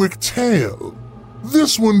another quick tale.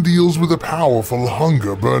 This one deals with a powerful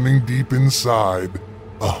hunger burning deep inside.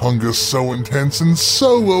 A hunger so intense and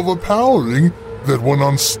so overpowering that when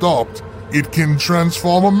unstopped, it can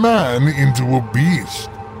transform a man into a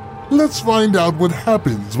beast. Let's find out what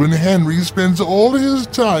happens when Henry spends all his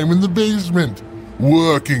time in the basement,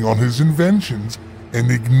 working on his inventions,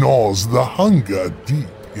 and ignores the hunger deep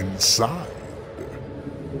inside.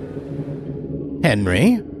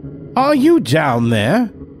 Henry, are you down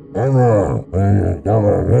there?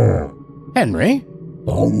 Henry?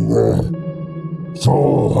 Hungry.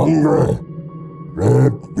 So hungry.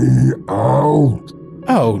 Let me out.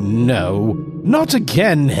 Oh, no. Not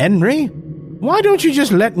again, Henry. Why don't you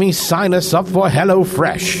just let me sign us up for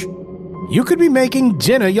HelloFresh? You could be making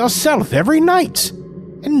dinner yourself every night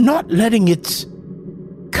and not letting it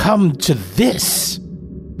come to this.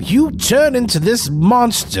 You turn into this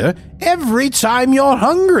monster every time you're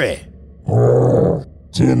hungry.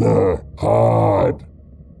 Dinner hard.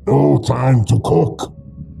 No time to cook.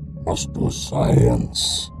 Must do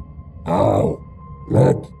science. Now,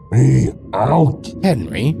 let me out.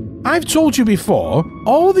 Henry, I've told you before,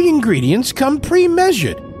 all the ingredients come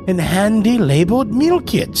pre-measured in handy labeled meal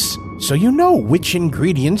kits, so you know which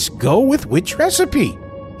ingredients go with which recipe.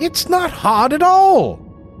 It's not hard at all.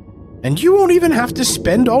 And you won't even have to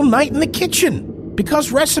spend all night in the kitchen,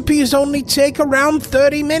 because recipes only take around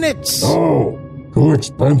 30 minutes. No, too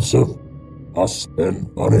expensive. I'll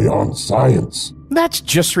spend money on science. That's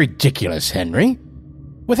just ridiculous, Henry.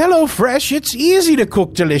 With HelloFresh, it's easy to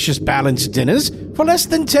cook delicious balanced dinners for less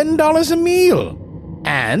than $10 a meal.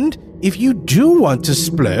 And if you do want to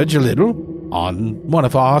splurge a little on one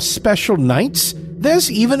of our special nights,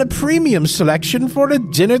 there's even a premium selection for a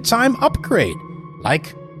dinner time upgrade,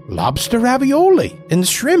 like lobster ravioli and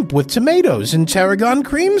shrimp with tomatoes and tarragon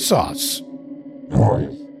cream sauce. I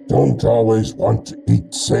don't always want to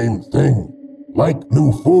eat same thing, like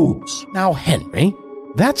new foods. Now, Henry,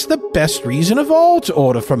 that's the best reason of all to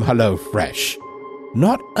order from HelloFresh.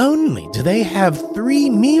 Not only do they have 3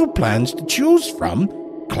 meal plans to choose from,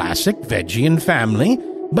 classic, veggie, and family,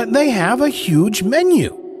 but they have a huge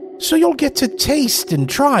menu, so you'll get to taste and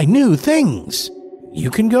try new things.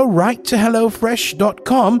 You can go right to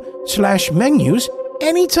hellofresh.com/menus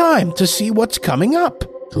anytime to see what's coming up.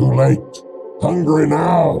 Too late. Hungry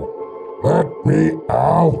now. Let me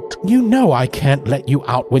out. You know I can't let you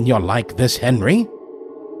out when you're like this, Henry.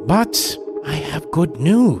 But I have good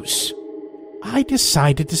news. I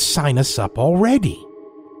decided to sign us up already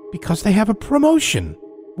because they have a promotion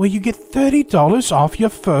where you get $30 off your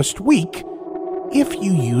first week if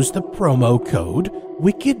you use the promo code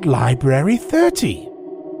WickedLibrary30.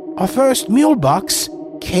 Our first meal box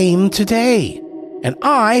came today, and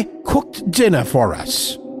I cooked dinner for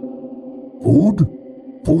us. Food?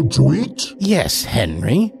 Food to eat? Yes,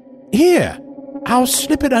 Henry. Here, I'll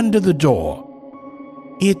slip it under the door.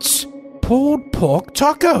 It's pulled pork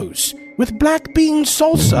tacos with black bean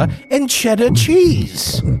salsa and cheddar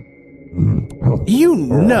cheese. You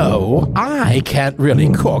know I can't really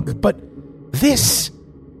cook, but this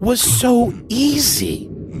was so easy.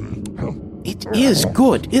 It is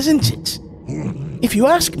good, isn't it? If you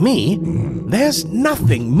ask me, there's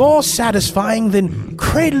nothing more satisfying than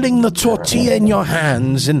cradling the tortilla in your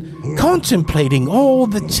hands and contemplating all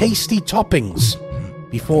the tasty toppings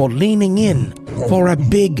before leaning in for a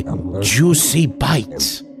big, juicy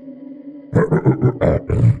bite.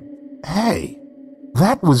 Hey,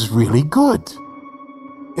 that was really good.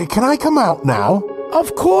 Can I come out now?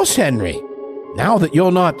 Of course, Henry. Now that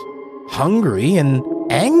you're not hungry and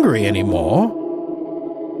angry anymore.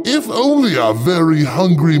 If only our very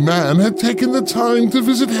hungry man had taken the time to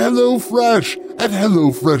visit HelloFresh at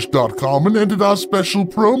HelloFresh.com and entered our special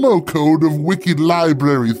promo code of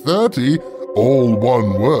WickedLibrary30, all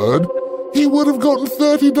one word, he would have gotten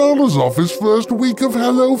 $30 off his first week of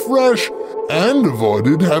HelloFresh and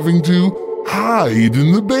avoided having to hide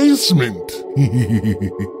in the basement.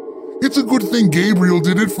 It's a good thing Gabriel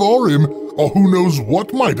did it for him, or who knows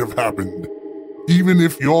what might have happened. Even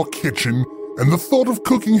if your kitchen and the thought of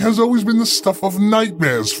cooking has always been the stuff of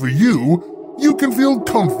nightmares for you, you can feel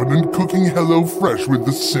confident cooking HelloFresh with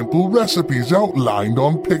the simple recipes outlined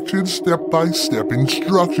on pictured step-by-step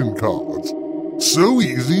instruction cards. So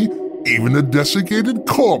easy, even a desiccated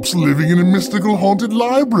corpse living in a mystical haunted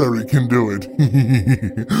library can do it.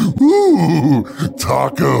 Ooh,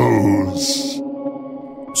 tacos!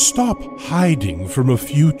 Stop hiding from a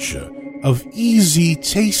future of easy,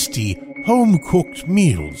 tasty, home-cooked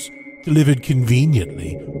meals delivered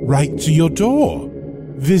conveniently right to your door.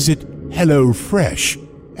 Visit HelloFresh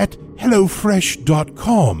at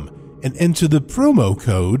HelloFresh.com and enter the promo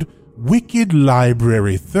code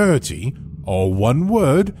WickedLibrary30, all one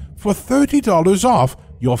word, for $30 off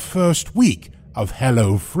your first week of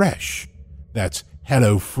HelloFresh. That's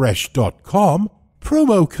HelloFresh.com,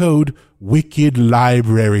 promo code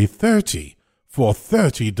WickedLibrary30 for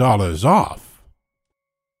 $30 off.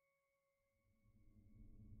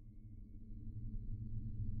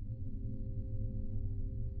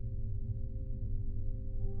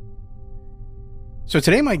 So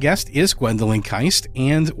today my guest is Gwendolyn Kiste,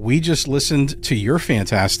 and we just listened to your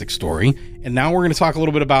fantastic story, and now we're going to talk a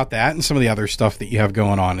little bit about that and some of the other stuff that you have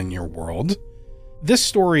going on in your world. This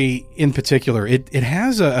story in particular, it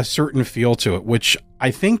has a certain feel to it, which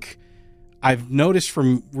I think I've noticed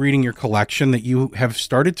from reading your collection that you have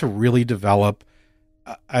started to really develop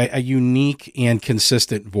a unique and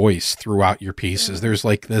consistent voice throughout your pieces. There's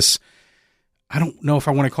like this, I don't know if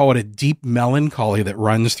I want to call it a deep melancholy that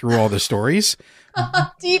runs through all the stories.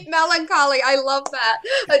 Deep melancholy. I love that.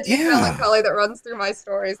 A deep melancholy that runs through my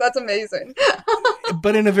stories. That's amazing.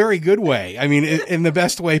 But in a very good way. I mean, in the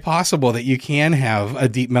best way possible that you can have a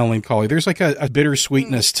deep melancholy. There's like a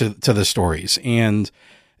bittersweetness to the stories. And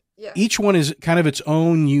each one is kind of its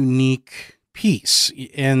own unique piece.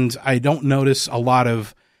 And I don't notice a lot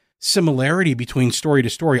of similarity between story to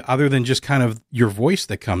story other than just kind of your voice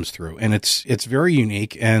that comes through. And it's very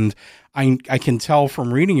unique. And I can tell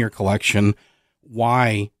from reading your collection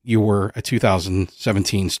why you were a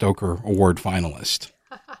 2017 Stoker Award finalist.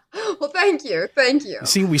 Well, thank you. Thank you.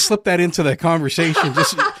 See, we slipped that into the conversation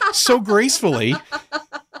just so gracefully.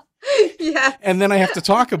 Yeah. And then I have to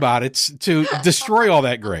talk about it to destroy all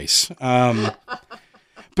that grace.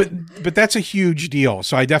 But that's a huge deal.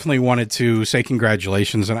 So I definitely wanted to say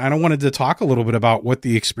congratulations. And I wanted to talk a little bit about what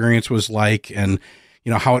the experience was like and,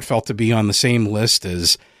 how it felt to be on the same list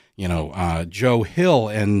as, Joe Hill.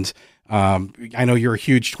 And I know you're a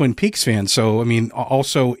huge Twin Peaks fan. So, I mean,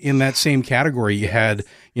 also in that same category, you had,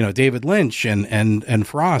 David Lynch and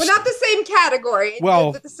Frost. Well, not the same category.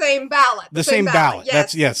 Well, the same ballot. The same ballot.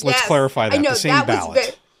 Yes. Let's clarify that. I know, the same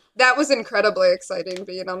ballot. That was incredibly exciting,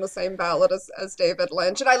 being on the same ballot as David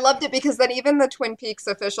Lynch. And I loved it because then even the Twin Peaks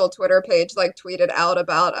official Twitter page tweeted out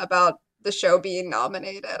about the show being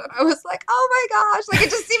nominated. And I was like, oh my gosh,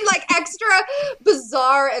 it just seemed extra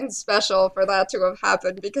bizarre and special for that to have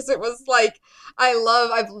happened, because it was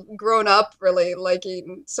I've grown up really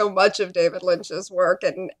liking so much of David Lynch's work,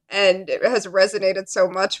 and it has resonated so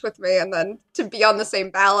much with me. And then to be on the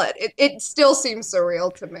same ballot, it still seems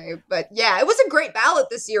surreal to me. But yeah, it was a great ballot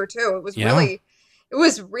this year too. It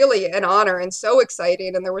was really an honor and so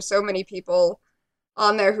exciting. And there were so many people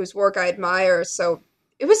on there whose work I admire. So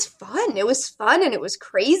it was fun. It was fun and it was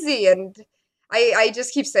crazy. And I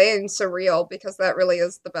just keep saying surreal because that really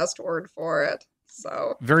is the best word for it.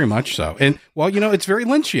 So very much so. And well, it's very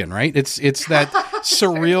Lynchian, right? It's that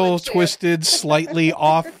surreal, twisted, slightly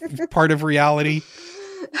off part of reality.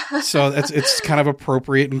 So it's kind of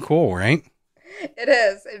appropriate and cool, right? It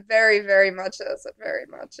is. It very, very much is. It very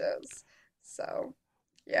much is. So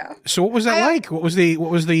yeah. So what was that like? What was the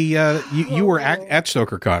you were at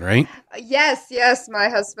StokerCon, right? Yes. My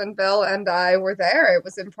husband Bill and I were there. It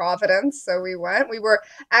was in Providence, so we went. We were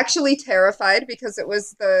actually terrified because it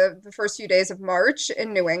was the first few days of March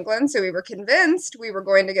in New England, so we were convinced we were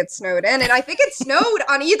going to get snowed in. And I think it snowed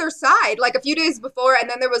on either side, a few days before, and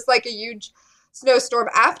then there was a huge snowstorm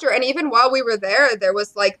after. And even while we were there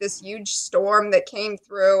was this huge storm that came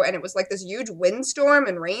through, and it was this huge windstorm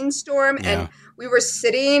and rainstorm. Yeah. And we were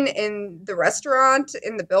sitting in the restaurant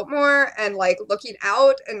in the Biltmore and looking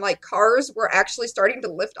out, and cars were actually starting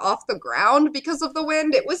to lift off the ground because of the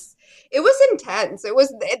wind. It was intense. It was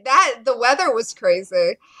the weather was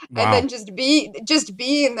crazy. Wow. And then just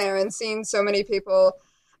being there and seeing so many people,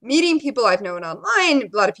 meeting people I've known online,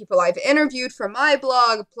 a lot of people I've interviewed for my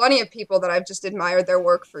blog, plenty of people that I've just admired their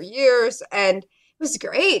work for years. And it was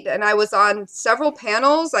great. And I was on several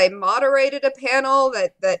panels. I moderated a panel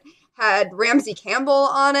that had Ramsey Campbell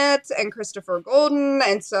on it and Christopher Golden.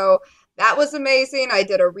 And so that was amazing. I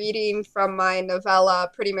did a reading from my novella,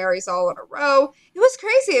 Pretty Mary's All in a Row. It was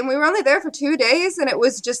crazy. And we were only there for 2 days, and it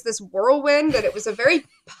was just this whirlwind, and it was a very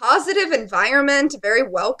positive environment, very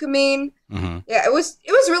welcoming. Mm-hmm. Yeah, it was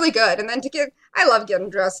really good. And then I love getting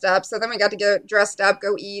dressed up. So then we got to get dressed up,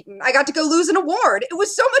 go eat, and I got to go lose an award. It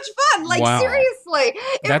was so much fun. Wow. Seriously.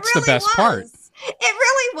 That's really the best part. It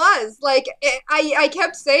really was. I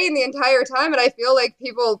kept saying the entire time, and I feel like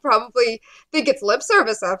people probably think it's lip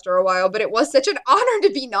service after a while, but it was such an honor to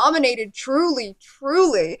be nominated, truly,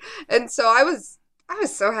 truly. And so I was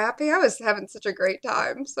so happy. I was having such a great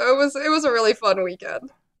time. So it was a really fun weekend.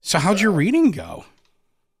 So how'd your reading go?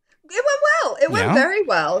 It went well. It went very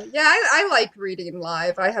well. Yeah, I like reading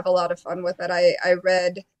live. I have a lot of fun with it. I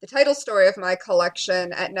read the title story of my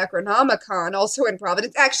collection at Necronomicon, also in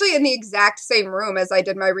Providence, actually in the exact same room as I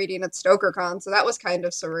did my reading at StokerCon, so that was kind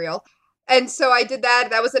of surreal. And so I did that.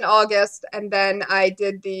 That was in August. And then I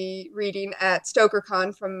did the reading at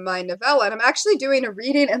StokerCon from my novella. And I'm actually doing a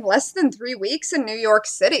reading in less than 3 weeks in New York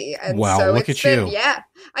City. And wow, so look at you. Yeah,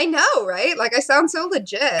 I know, right? I sound so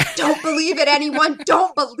legit. Don't believe it, anyone.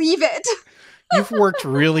 Don't believe it. You've worked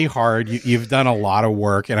really hard. You've done a lot of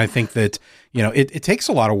work. And I think that, it takes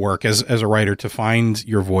a lot of work as a writer to find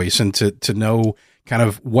your voice and to know kind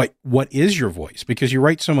of what is your voice, because you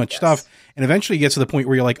write so much stuff, and eventually you get to the point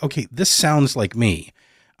where you're like, okay, this sounds like me.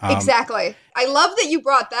 Exactly. I love that you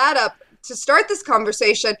brought that up to start this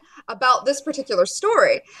conversation about this particular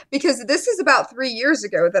story, because this is about 3 years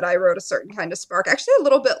ago that I wrote A Certain Kind of Spark, actually a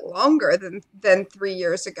little bit longer than 3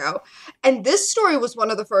 years ago. And this story was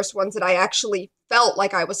one of the first ones that I actually felt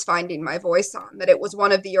like I was finding my voice on, that it was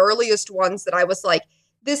one of the earliest ones that I was like,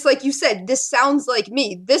 this, like you said, this sounds like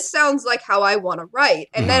me. This sounds like how I want to write.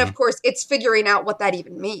 And then, of course, it's figuring out what that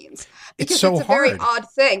even means. Because it's a very odd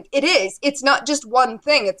thing. It is. It's not just one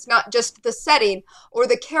thing. It's not just the setting or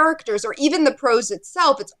the characters or even the prose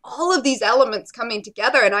itself. It's all of these elements coming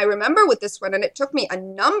together. And I remember with this one, and it took me a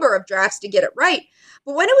number of drafts to get it right.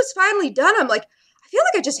 But when it was finally done, I'm like, I feel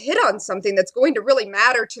like I just hit on something that's going to really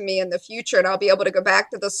matter to me in the future. And I'll be able to go back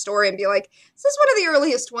to the story and be like, this is one of the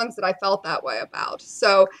earliest ones that I felt that way about.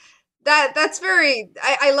 So That's very,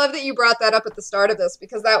 I love that you brought that up at the start of this,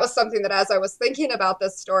 because that was something that as I was thinking about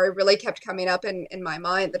this story really kept coming up in my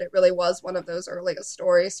mind, that it really was one of those earliest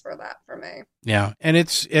stories for me. Yeah. And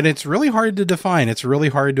it's really hard to define. It's really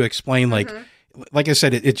hard to explain. Like I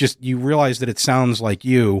said, it just, you realize that it sounds like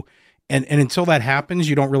you. And until that happens,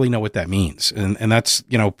 you don't really know what that means. And that's,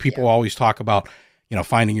 people always talk about,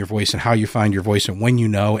 finding your voice and how you find your voice and when you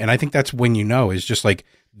know. And I think that's when you know, is just like,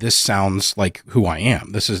 this sounds like who I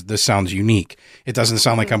am. This sounds unique. It doesn't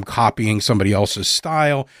sound like I'm copying somebody else's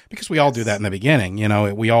style, because we all do that in the beginning.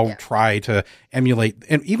 We all try to emulate,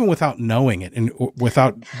 and even without knowing it and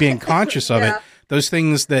without being conscious of it, those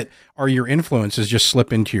things that are your influences just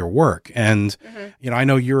slip into your work. And, I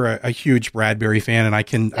know you're a huge Bradbury fan, and I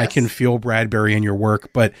can feel Bradbury in your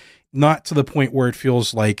work, but not to the point where it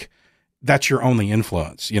feels like that's your only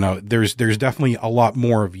influence. There's definitely a lot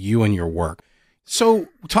more of you in your work. So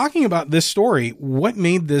talking about this story, what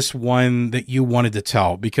made this one that you wanted to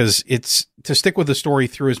tell? Because it's to stick with the story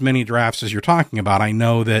through as many drafts as you're talking about. I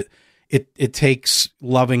know that it takes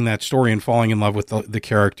loving that story and falling in love with the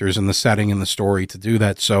characters and the setting and the story to do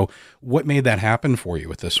that. So what made that happen for you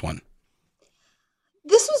with this one?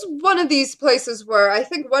 This was one of these places where I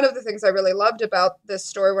think one of the things I really loved about this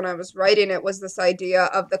story when I was writing it was this idea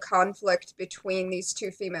of the conflict between these two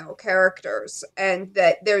female characters, and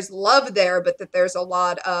that there's love there, but that there's a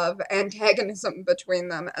lot of antagonism between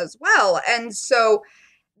them as well. And so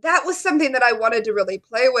that was something that I wanted to really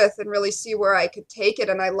play with and really see where I could take it.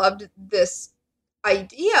 And I loved this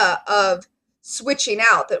idea of switching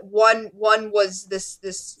out, that one was this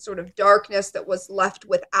sort of darkness that was left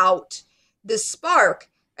without this spark,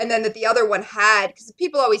 and then that the other one had, because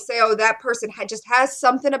people always say, oh, that person just has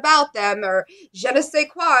something about them, or je ne sais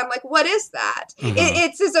quoi. I'm like, what is that?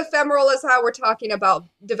 It's as ephemeral as how we're talking about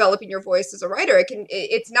developing your voice as a writer.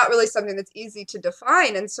 It's not really something that's easy to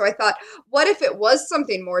define. And so I thought, what if it was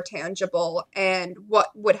something more tangible, and what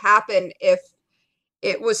would happen if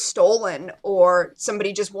it was stolen, or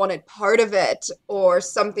somebody just wanted part of it, or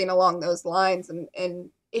something along those lines. And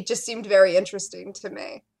it just seemed very interesting to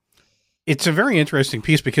me. It's a very interesting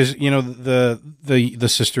piece, because, the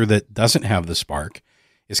sister that doesn't have the spark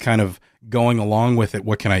is kind of going along with it.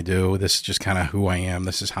 What can I do? This is just kind of who I am.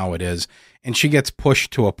 This is how it is. And she gets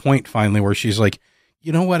pushed to a point finally where she's like,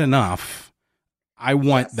 you know what? Enough. I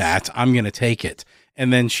want that. I'm going to take it.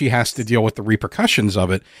 And then she has to deal with the repercussions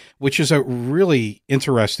of it, which is a really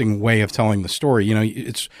interesting way of telling the story.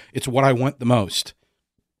 It's what I want the most,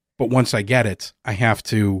 but once I get it, I have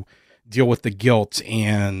to deal with the guilt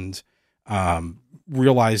and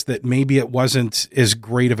realize that maybe it wasn't as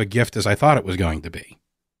great of a gift as I thought it was going to be.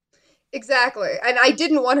 Exactly. And I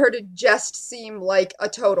didn't want her to just seem like a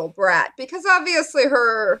total brat, because obviously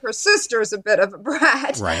her sister's a bit of a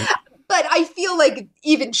brat. Right. But I feel like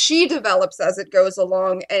even she develops as it goes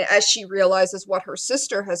along, and as she realizes what her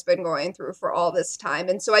sister has been going through for all this time.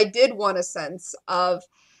 And so I did want a sense of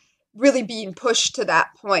really being pushed to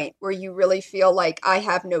that point where you really feel like I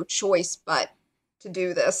have no choice but to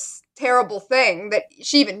do this terrible thing that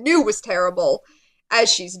she even knew was terrible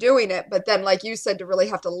as she's doing it. But then, like you said, to really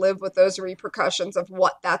have to live with those repercussions of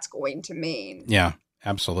what that's going to mean. Yeah,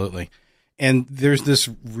 absolutely. And there's this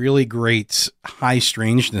really great high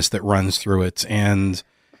strangeness that runs through it. And,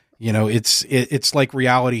 it's like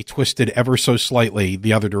reality twisted ever so slightly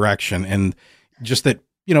the other direction. And just that,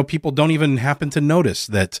 people don't even happen to notice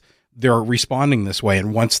that they're responding this way.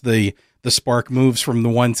 And once the spark moves from the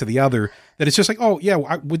one to the other, that it's just like, oh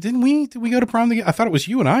yeah, did we go to prom together? I thought it was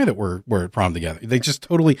you and I that were at prom together. They just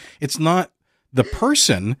totally, it's not the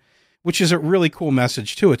person, which is a really cool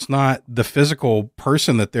message too. It's not the physical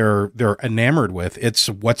person that they're enamored with. It's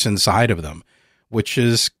what's inside of them, which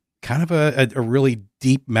is kind of a really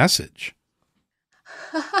deep message.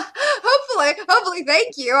 Hopefully.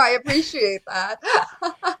 Thank you. I appreciate that.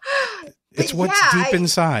 It's what's deep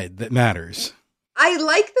inside that matters. I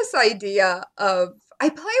like this idea of, I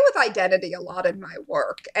play with identity a lot in my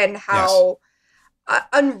work, and how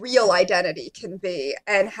unreal identity can be,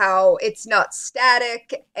 and how it's not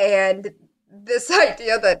static, and this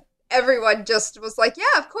idea that everyone just was like,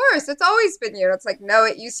 yeah, of course, it's always been you. And it's like, no,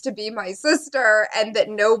 it used to be my sister, and that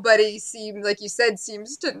nobody seemed, like you said,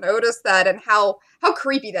 seems to notice that, and how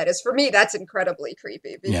creepy that is. For me, that's incredibly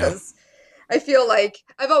creepy, because I feel like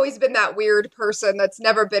I've always been that weird person that's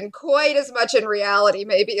never been quite as much in reality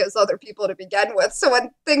maybe as other people to begin with. So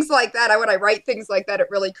when things like that, when I write things like that, it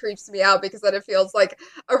really creeps me out because then it feels like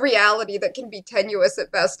a reality that can be tenuous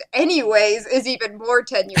at best anyways is even more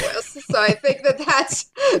tenuous. So I think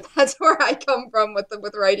that's where I come from with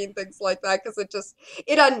writing things like that, because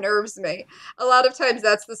it unnerves me. A lot of times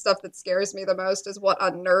that's the stuff that scares me the most, is what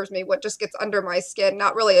unnerves me, what just gets under my skin,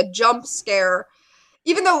 not really a jump scare.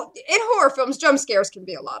 Even though in horror films, jump scares can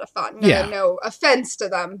be a lot of fun. Yeah. No offense to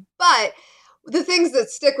them. But the things that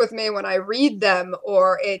stick with me when I read them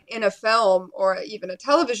or in a film or even a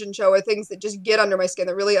television show are things that just get under my skin,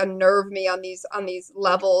 that really unnerve me on these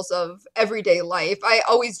levels of everyday life. I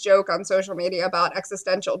always joke on social media about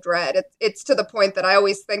existential dread. It's to the point that I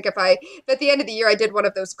always think if at the end of the year I did one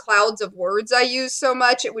of those clouds of words I use so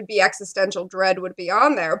much, it would be existential dread would be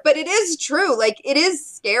on there. But it is true. Like, it is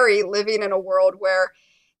scary living in a world where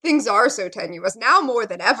things are so tenuous now more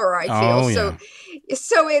than ever, I feel. Oh, yeah.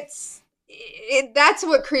 So that's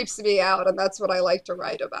what creeps me out, and that's what I like to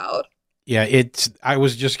write about. Yeah, I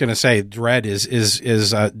was just going to say, dread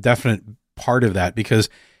is a definite part of that, because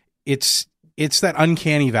it's that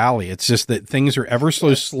uncanny valley. It's just that things are ever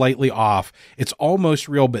so slightly off. It's almost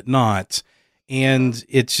real, but not. And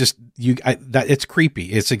it's just it's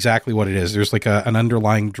creepy. It's exactly what it is. There's like an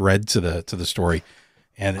underlying dread to the story,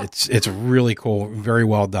 and it's really cool, very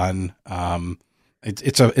well done.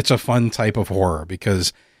 It's a fun type of horror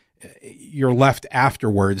because you're left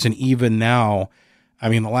afterwards. And even now, I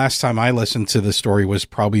mean, the last time I listened to the story was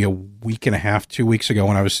probably a week and a half, 2 weeks ago,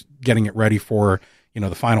 when I was getting it ready for,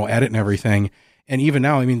 the final edit and everything. And even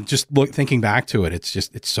now, I mean, just thinking back to it,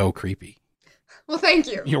 it's so creepy. Well, thank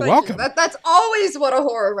you. You're welcome. That's always what a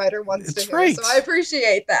horror writer wants to hear. Right. So I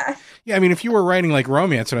appreciate that. Yeah, I mean, if you were writing like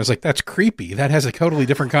romance and I was like, that's creepy, that has a totally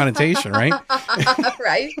different connotation, right?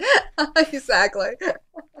 Right. Exactly.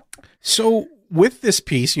 So with this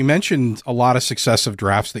piece, you mentioned a lot of successive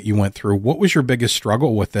drafts that you went through. What was your biggest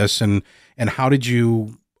struggle with this, and how did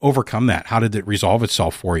you overcome that? How did it resolve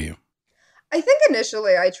itself for you? I think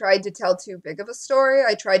initially I tried to tell too big of a story.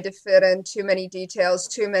 I tried to fit in too many details,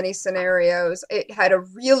 too many scenarios. It had a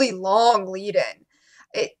really long lead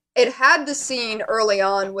in. It had the scene early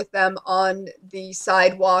on with them on the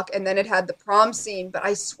sidewalk, and then it had the prom scene, but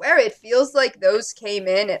I swear it feels like those came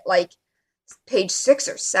in at like page 6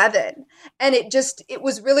 or 7. And it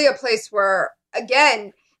was really a place where,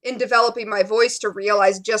 again, in developing my voice, to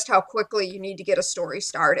realize just how quickly you need to get a story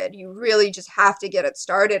started. You really just have to get it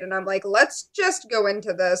started. And I'm like, let's just go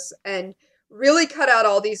into this and really cut out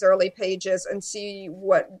all these early pages and see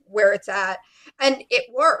where it's at. And it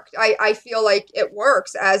worked. I feel like it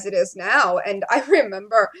works as it is now. And I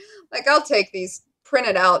remember, like, I'll take these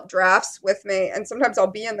printed out drafts with me, and sometimes I'll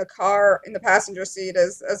be in the car in the passenger seat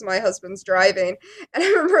as my husband's driving. And I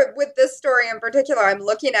remember with this story in particular, I'm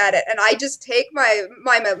looking at it and I just take my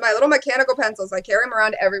little mechanical pencils. I carry them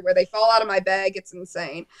around everywhere. They fall out of my bag. It's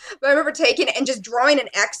insane. But I remember taking it and just drawing an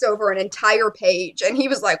X over an entire page, and he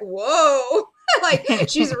was like, whoa. Like,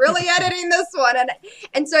 she's really editing this one.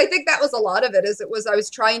 And so I think that was a lot of it, I was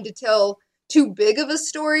trying to tell too big of a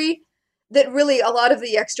story that really a lot of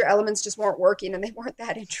the extra elements just weren't working and they weren't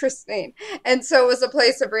that interesting. And so it was a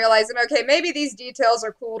place of realizing, okay, maybe these details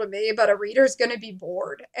are cool to me, but a reader's going to be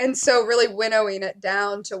bored. And so really winnowing it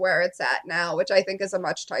down to where it's at now, which I think is a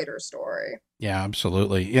much tighter story. Yeah,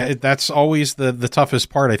 absolutely. Yeah, that's always the toughest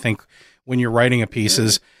part, I think, when you're writing a piece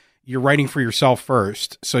is you're writing for yourself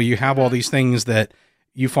first. So you have all these things that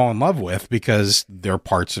you fall in love with because they're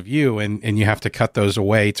parts of you, and you have to cut those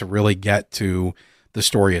away to really get to the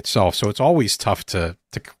story itself. So it's always tough to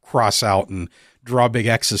cross out and draw big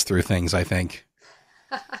X's through things, I think.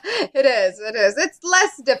 It is. It's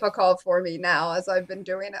less difficult for me now as I've been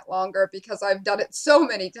doing it longer, because I've done it so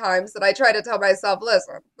many times that I try to tell myself,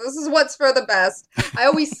 listen, this is what's for the best. I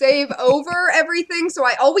always save over everything, so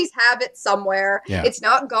I always have it somewhere. Yeah. It's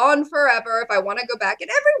not gone forever if I want to go back. And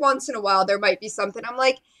every once in a while, there might be something I'm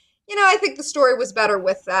like, I think the story was better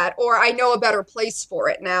with that, or I know a better place for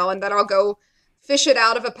it now, and then I'll go fish it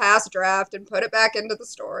out of a past draft and put it back into the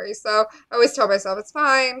story. So I always tell myself, it's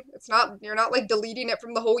fine. You're not like deleting it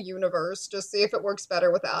from the whole universe. Just see if it works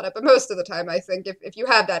better without it. But most of the time, I think if you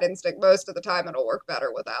have that instinct, most of the time it'll work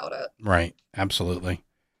better without it. Right. Absolutely.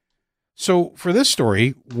 So for this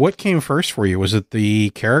story, what came first for you? Was it the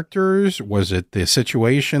characters? Was it the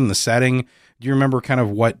situation, the setting? Do you remember kind of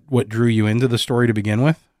what drew you into the story to begin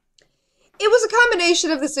with? It was a combination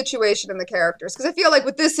of the situation and the characters, because I feel like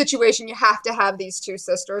with this situation, you have to have these two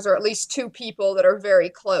sisters, or at least two people that are very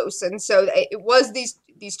close. And so it was these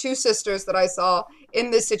two sisters that I saw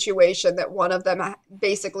in this situation that one of them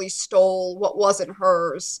basically stole what wasn't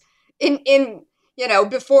hers in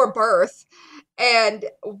before birth, and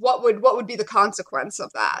what would be the consequence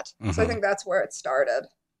of that. Mm-hmm. So I think that's where it started.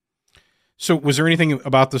 So was there anything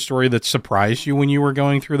about the story that surprised you when you were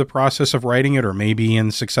going through the process of writing it, or maybe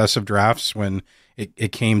in successive drafts when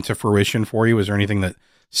it came to fruition for you? Was there anything that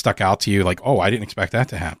stuck out to you like, oh, I didn't expect that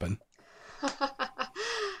to happen? I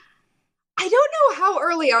don't know how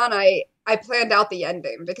early on I planned out the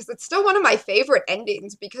ending, because it's still one of my favorite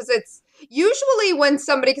endings, because it's usually when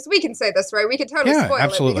somebody, because we can say this, right? We can totally spoil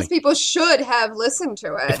absolutely. it, because people should have listened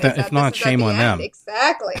to it. If not, shame on them.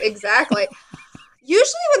 Exactly.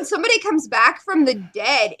 Usually when somebody comes back from the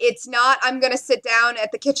dead, it's not, I'm going to sit down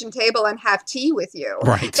at the kitchen table and have tea with you.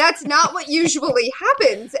 Right. That's not what usually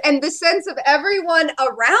happens. And the sense of everyone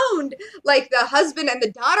around, like the husband and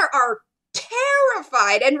the daughter, are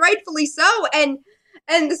terrified, and rightfully so. And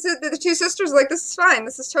the two sisters are like, this is fine.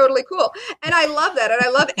 This is totally cool. And I love that. And I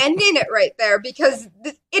love ending it right there, because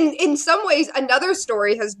in some ways, another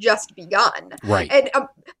story has just begun. Right. And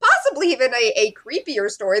possibly even a creepier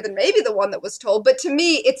story than maybe the one that was told. But to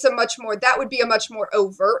me, that would be a much more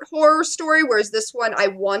overt horror story. Whereas this one, I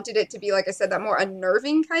wanted it to be, like I said, that more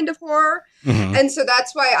unnerving kind of horror. Mm-hmm. And so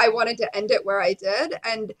that's why I wanted to end it where I did.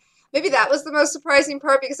 And maybe that was the most surprising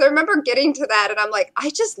part, because I remember getting to that and I'm like, I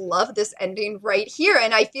just love this ending right here.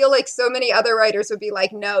 And I feel like so many other writers would be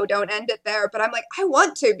like, no, don't end it there. But I'm like, I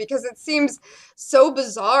want to, because it seems so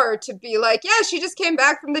bizarre to be like, yeah, she just came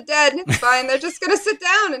back from the dead. It's fine. They're just going to sit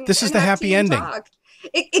down and this is the happy ending.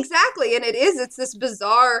 Exactly. And it's this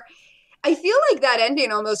bizarre, I feel like that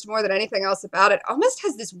ending, almost more than anything else about it, almost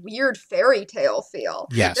has this weird fairy tale feel.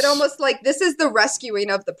 Yes. That almost like, this is the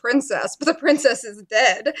rescuing of the princess, but the princess is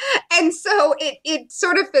dead. And so it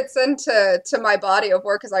sort of fits into my body of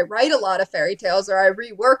work, because I write a lot of fairy tales, or I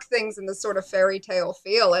rework things in this sort of fairy tale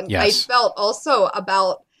feel. And yes. I felt also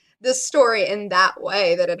about this story in that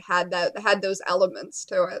way, that it had those elements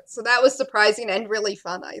to it. So that was surprising and really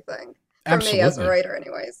fun, I think, for Absolutely. me as a writer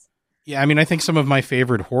anyways. Yeah, I mean, I think some of my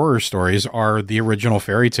favorite horror stories are the original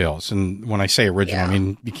fairy tales. And when I say original, I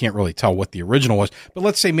mean, you can't really tell what the original was. But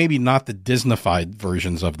let's say maybe not the Disney-fied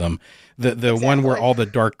versions of them. The exactly. one where all the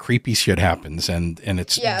dark, creepy shit happens and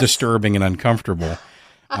it's disturbing and uncomfortable.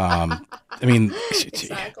 I mean,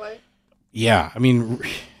 exactly. Yeah, I mean,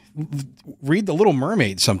 read The Little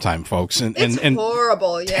Mermaid sometime, folks. It's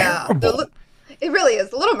horrible, yeah. It really is.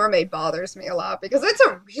 The Little Mermaid bothers me a lot, because it's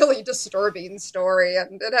a really disturbing story,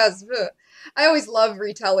 and it has. I always love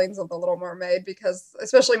retellings of The Little Mermaid, because,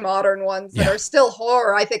 especially modern ones that are still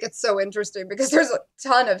horror, I think it's so interesting, because there's a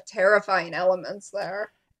ton of terrifying elements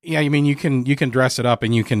there. Yeah, I mean, you can dress it up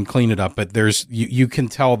and you can clean it up, but you can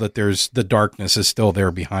tell that there's the darkness is still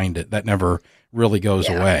there behind it. That never really goes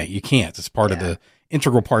away. You can't. It's part of the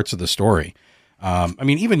integral parts of the story. I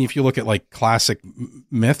mean, even if you look at like classic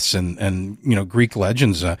myths and Greek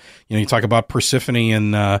legends, you talk about Persephone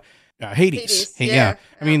and Hades. Yeah.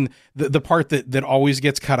 I mean, the part that always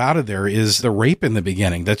gets cut out of there is the rape in the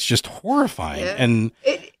beginning. That's just horrifying. Yeah. And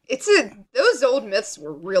those old myths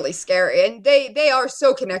were really scary, and they are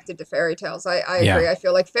so connected to fairy tales. I agree. I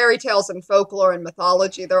feel like fairy tales and folklore and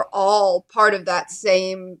mythology, they're all part of that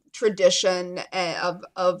same tradition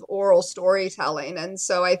of oral storytelling. And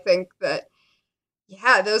so I think that,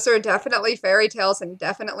 yeah, those are definitely fairy tales, and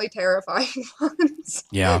definitely terrifying ones.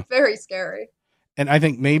 Yeah. Very scary. And I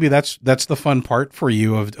think maybe that's the fun part for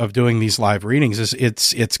you of doing these live readings, is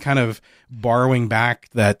it's kind of borrowing back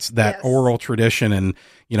that oral tradition, and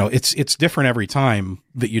it's different every time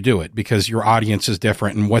that you do it, because your audience is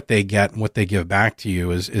different, and what they get and what they give back to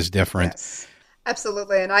you is different. Yes.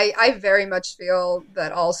 Absolutely. And I very much feel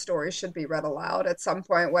that all stories should be read aloud at some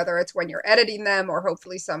point, whether it's when you're editing them or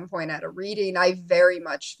hopefully some point at a reading. I very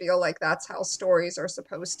much feel like that's how stories are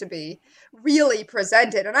supposed to be really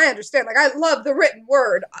presented. And I understand, like, I love the written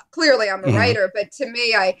word. Clearly I'm a writer, but to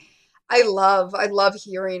me, I love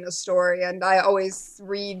hearing a story, and I always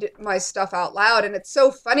read my stuff out loud. And it's so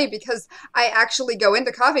funny, because I actually go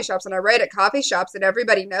into coffee shops and I write at coffee shops, and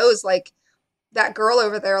everybody knows, like, that girl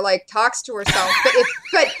over there, like, talks to herself.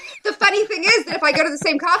 But the funny thing is that if I go to the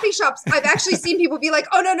same coffee shops, I've actually seen people be like,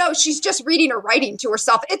 oh, no, she's just reading or writing to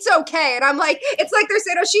herself. It's okay. And I'm like, it's like they're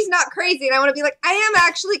saying, oh, she's not crazy. And I want to be like, I am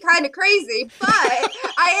actually kind of crazy, but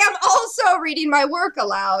I am also reading my work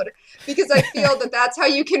aloud, because I feel that that's how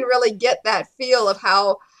you can really get that feel of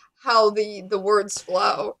how the words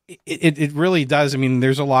flow. It really does. I mean,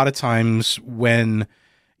 there's a lot of times when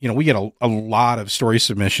we get a lot of story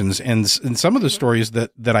submissions, and some of the stories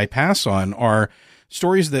that I pass on are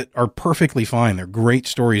stories that are perfectly fine. They're great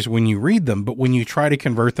stories when you read them, but when you try to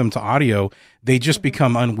convert them to audio, they just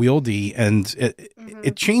become unwieldy, and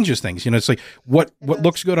it changes things. You know, it's like what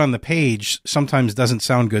looks good on the page sometimes doesn't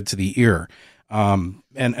sound good to the ear. And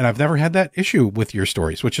I've never had that issue with your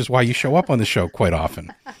stories, which is why you show up on the show quite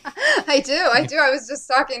often. I do. I was just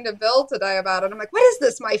talking to Bill today about it. I'm like, what is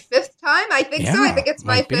this, my 5th time? I think so. I think it's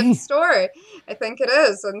my 5th story. I think it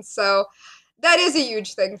is. And so that is a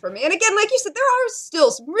huge thing for me. And again, like you said, there are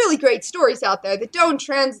still some really great stories out there that don't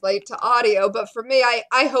translate to audio. But for me,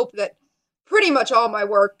 I hope that pretty much all my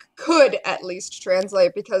work could at least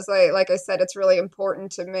translate, because like I said, it's really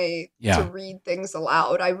important to me to read things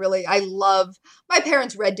aloud. I love, my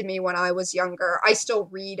parents read to me when I was younger. I still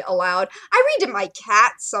read aloud. I read to my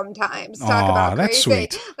cats sometimes. Talk about crazy. That's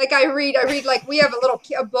sweet. Like I read like, we have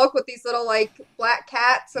a book with these little like black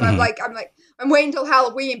cats, and I'm waiting until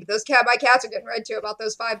Halloween, but my cats are getting read to about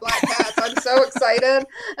those 5 black cats. I'm so excited.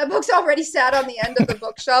 That book's already sat on the end of the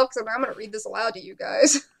bookshelf, because I'm going to read this aloud to you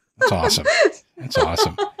guys. That's awesome. That's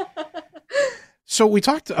awesome. So we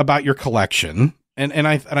talked about your collection, and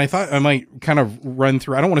I thought I might kind of run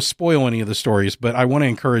through. I don't want to spoil any of the stories, but I want to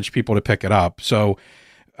encourage people to pick it up. So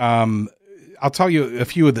I'll tell you a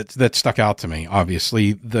few that stuck out to me.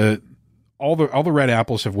 Obviously, all the red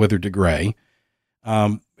apples have withered to gray.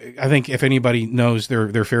 I think if anybody knows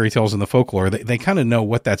their fairy tales and the folklore, they kind of know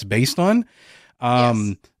what that's based on.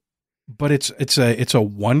 Yes. But it's a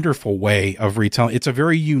wonderful way of retelling. It's a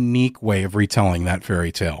very unique way of retelling that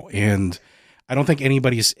fairy tale. And I don't think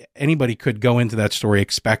anybody could go into that story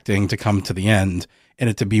expecting to come to the end and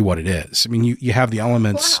it to be what it is. I mean, you have the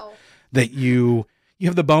elements that you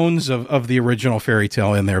have the bones of the original fairy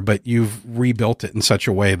tale in there, but you've rebuilt it in such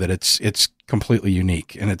a way that it's completely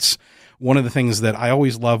unique. And it's one of the things that I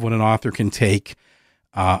always love when an author can take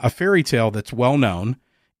a fairy tale that's well known,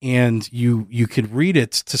 and you could read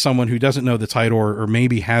it to someone who doesn't know the title or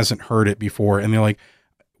maybe hasn't heard it before, and they're like,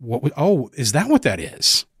 "What? Oh, is that what that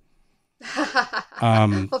is?"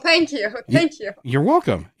 Well, thank you. Thank you. You're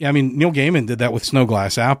welcome. Yeah, I mean, Neil Gaiman did that with Snow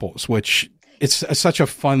Glass Apples, which it's such a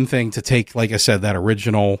fun thing to take, like I said, that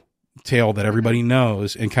original tale that everybody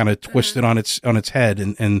knows and kind of twist it on its head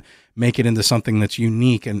and make it into something that's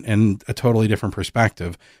unique and a totally different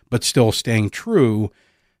perspective, but still staying true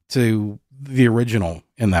to the original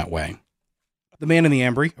in that way. The Man in the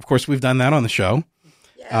Ambry, of course, we've done that on the show.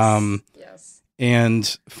 Yes. Yes.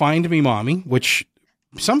 And Find Me Mommy, which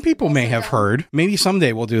some people may have heard. Maybe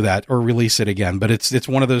someday we'll do that or release it again. But it's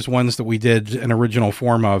one of those ones that we did an original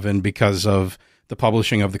form of, and because of the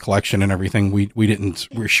publishing of the collection and everything, we didn't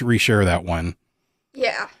reshare that one.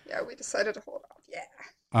 Yeah, we decided to hold off.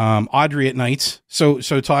 Yeah. Audrey at Night. So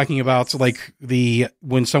talking about like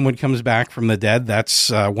when someone comes back from the dead, that's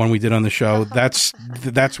one we did on the show. That's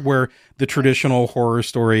where the traditional horror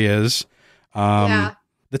story is. The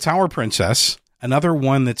Tower Princess, another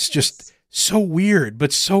one that's just so weird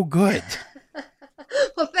but so good.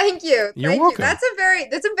 Well, thank you. You're welcome. That's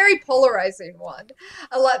a very polarizing one.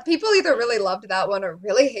 A lot of people either really loved that one or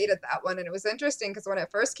really hated that one, and it was interesting because when it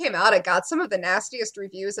first came out, it got some of the nastiest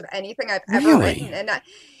reviews of anything I've ever written, and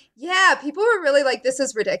people were really like, "This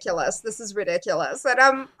is ridiculous. This is ridiculous," and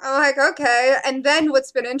I'm like, okay. And then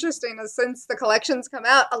what's been interesting is since the collection's come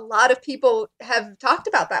out, a lot of people have talked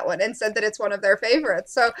about that one and said that it's one of their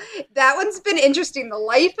favorites. So that one's been interesting. The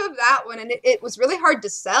life of that one, and it was really hard to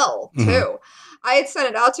sell too. Mm-hmm. I had sent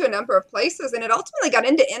it out to a number of places, and it ultimately got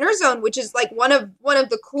into Interzone, which is like one of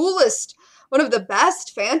the coolest, one of the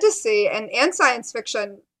best fantasy and science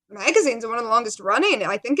fiction magazines, and one of the longest running.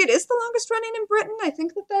 I think it is the longest running in Britain. I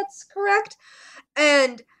think that's correct.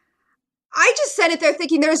 And I just sent it there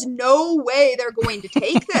thinking there's no way they're going to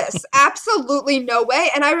take this. Absolutely no way.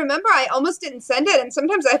 And I remember I almost didn't send it. And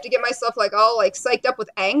sometimes I have to get myself like all like psyched up with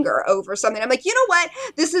anger over something. I'm like, you know what?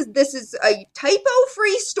 This is a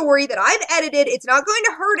typo-free story that I've edited. It's not going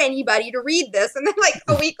to hurt anybody to read this. And then like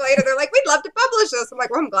a week later, they're like, we'd love to publish this. I'm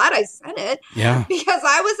like, well, I'm glad I sent it. Yeah. Because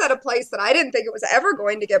I was at a place that I didn't think it was ever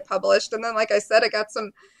going to get published. And then, like I said, I got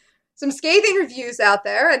some scathing reviews out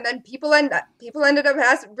there, and then people ended up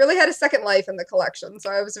really had a second life in the collection. So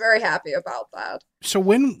I was very happy about that. So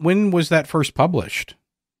when was that first published?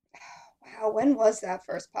 Wow, when was that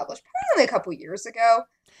first published? Probably only a couple years ago.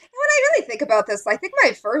 And when I really think about this, I think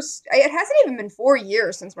it hasn't even been 4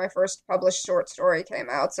 years since my first published short story came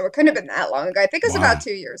out. So it couldn't have been that long ago. I think it was about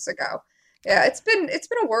 2 years ago. Yeah, it's been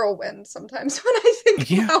a whirlwind sometimes when I think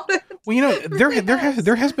about it. Well, you know,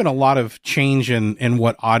 there has been a lot of change in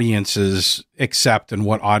what audiences accept and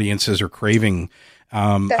what audiences are craving.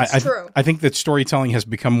 That's true. I think that storytelling has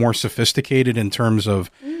become more sophisticated in terms of,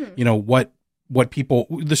 you know, what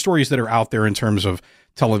the stories that are out there in terms of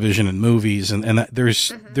television and movies, and that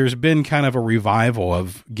there's been kind of a revival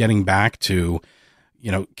of getting back to,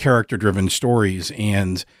 character driven stories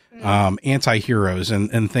and anti-heroes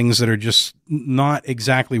and things that are just not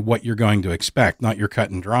exactly what you're going to expect, not your cut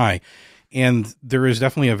and dry. And there is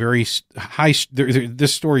definitely a very high,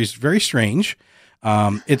 this story is very strange.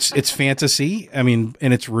 It's fantasy, in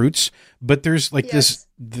its roots, but there's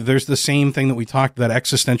there's the same thing that we talked, that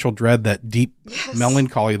existential dread, that deep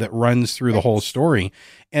melancholy that runs through the whole story.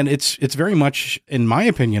 And it's very much, in my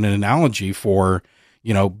opinion, an analogy for,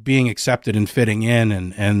 being accepted and fitting in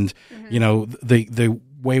and the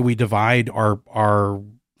way we divide our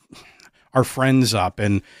friends up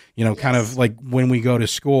and, kind of like when we go to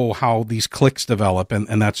school, how these cliques develop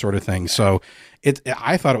and that sort of thing. So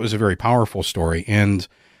I thought it was a very powerful story. And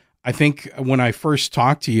I think when I first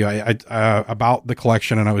talked to you about the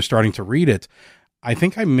collection and I was starting to read it, I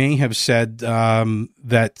think I may have said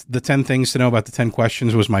that the 10 Things to Know About the 10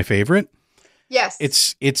 Questions was my favorite. Yes.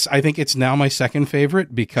 I think it's now my second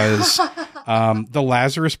favorite because The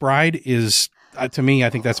Lazarus Bride is, to me, I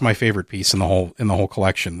think that's my favorite piece in the whole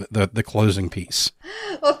collection, the closing piece.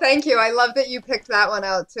 Well, thank you. I love that you picked that one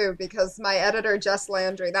out too, because my editor, Jess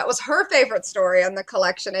Landry, that was her favorite story in the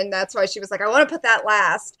collection, and that's why she was like, I want to put that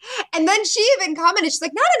last. And then she even commented, she's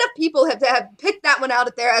like, not enough people have picked that one out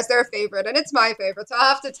of there as their favorite, and it's my favorite, so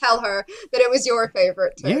I'll have to tell her that it was your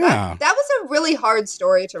favorite too. Yeah. That was a really hard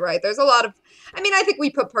story to write. There's a lot of, I think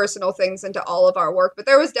we put personal things into all of our work, but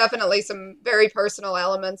there was definitely some very personal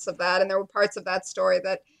elements of that, and there were parts of that story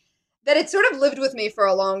that it sort of lived with me for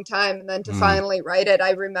a long time. And then to finally write it,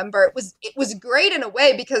 I remember it was great in a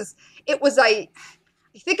way because it was, I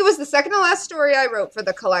think it was the second to last story I wrote for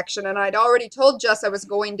the collection. And I'd already told Jess I was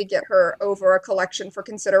going to get her over a collection for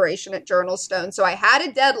consideration at Journal Stone. So I had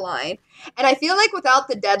a deadline. And I feel like without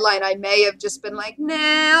the deadline, I may have just been like,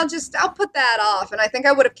 nah, I'll put that off. And I think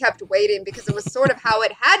I would have kept waiting because it was sort of how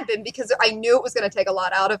it had been, because I knew it was going to take a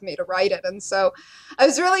lot out of me to write it. And so I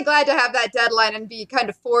was really glad to have that deadline and be kind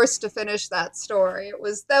of forced to finish that story.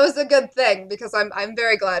 That was a good thing because I'm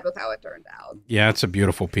very glad with how it turned out. Yeah, it's a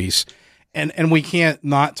beautiful piece. And we can't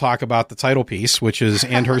not talk about the title piece, which is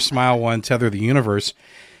And Her Smile Will Untether the Universe.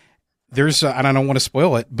 There's, and I don't want to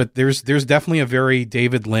spoil it, but there's definitely a very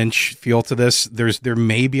David Lynch feel to this. There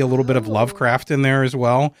may be a little bit of Lovecraft in there as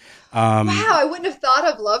well. Wow, I wouldn't have thought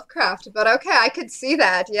of Lovecraft, but okay, I could see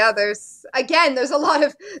that. Yeah, there's a lot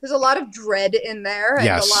of dread in there, and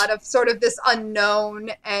a lot of sort of this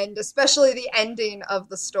unknown, and especially the ending of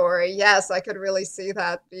the story. Yes, I could really see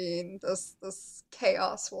that being this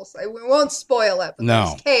chaos, we'll say. We won't spoil it, but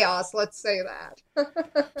there's chaos, let's say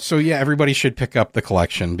that. So yeah, everybody should pick up the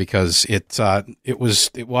collection because it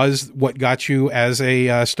was what got you as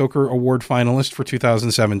a Stoker Award finalist for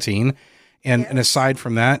 2017. And aside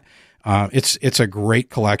from that, it's a great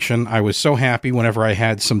collection. I was so happy whenever I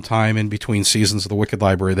had some time in between seasons of the Wicked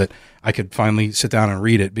Library that I could finally sit down and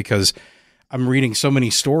read it, because I'm reading so many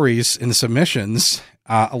stories and submissions.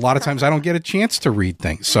 A lot of times I don't get a chance to read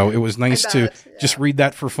things. So it was nice to just read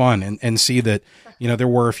that for fun and see that, there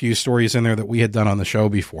were a few stories in there that we had done on the show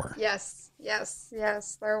before. Yes,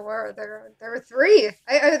 there were 3.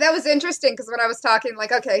 That was interesting because when I was talking,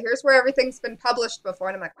 like, okay, here's where everything's been published before,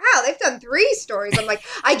 and I'm like, wow, they've done 3 stories. I'm like,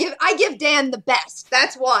 I give Dan the best.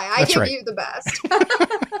 That's why I give you the best.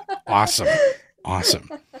 Awesome.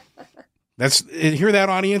 Hear that,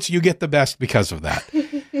 audience? You get the best because of that.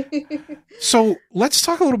 So let's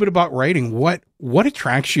talk a little bit about writing. What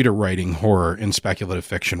attracts you to writing horror and speculative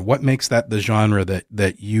fiction? What makes that the genre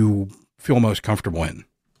that you feel most comfortable in?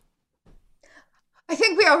 I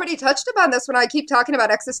think we already touched upon this when I keep talking about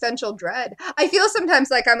existential dread. I feel sometimes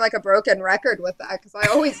like I'm like a broken record with that because I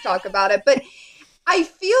always talk about it. But I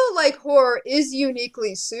feel like horror is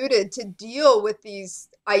uniquely suited to deal with these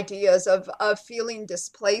ideas of feeling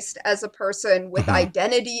displaced as a person with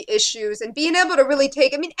identity issues and being able to really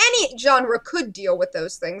take, any genre could deal with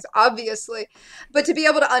those things, obviously, but to be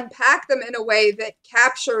able to unpack them in a way that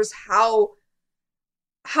captures how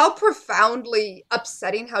profoundly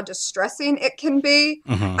upsetting, how distressing it can be.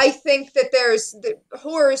 I think that the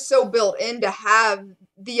horror is so built in to have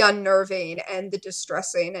the unnerving and the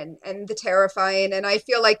distressing and the terrifying. And I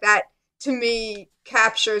feel like that, to me,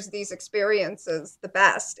 captures these experiences the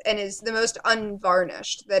best and is the most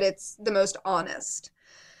unvarnished, that it's the most honest.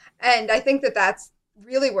 And I think that that's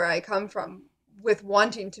really where I come from with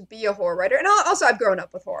wanting to be a horror writer. And also I've grown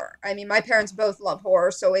up with horror. My parents both love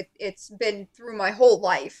horror, so it's been through my whole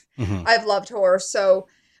life. I've loved horror. So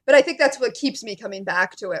But I think that's what keeps me coming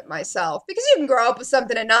back to it myself, because you can grow up with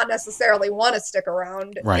something and not necessarily want to stick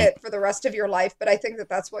around it for the rest of your life. But I think that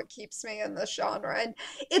that's what keeps me in this genre. And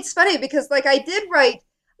it's funny because like I did write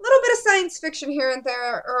a little bit of science fiction here and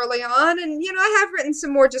there early on. And, you know, I have written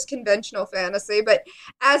some more just conventional fantasy. But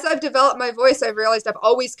as I've developed my voice, I've realized I've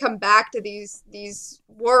always come back to these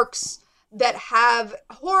works that have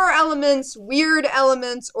horror elements, weird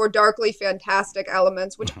elements, or darkly fantastic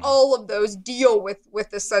elements, which all of those deal with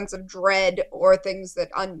the sense of dread or things that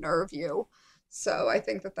unnerve you. So I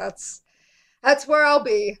think that that's where I'll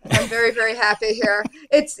be. I'm very, very happy here.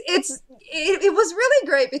 It was really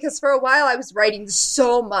great because for a while I was writing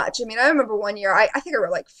so much. I mean, I remember one year, I think I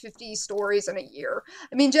wrote like 50 stories in a year.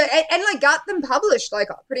 I mean, and like got them published, like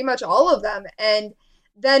pretty much all of them. And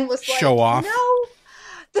then was like, show off. No.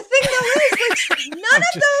 The thing though is, like, none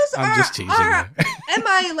of those am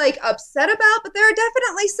I like upset about, but there are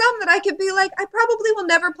definitely some that I could be like, I probably will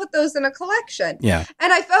never put those in a collection. Yeah.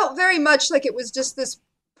 And I felt very much like it was just this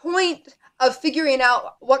point of figuring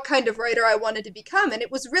out what kind of writer I wanted to become. And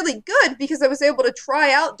it was really good because I was able to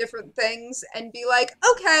try out different things and be like,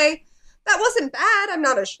 okay, that wasn't bad. I'm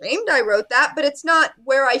not ashamed I wrote that, but it's not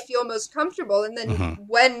where I feel most comfortable. And then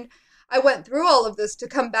when I went through all of this to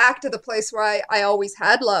come back to the place where I always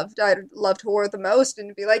had loved. I loved horror the most,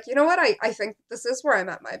 and be like, you know what? I think this is where I'm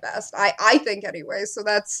at my best. I think anyway. So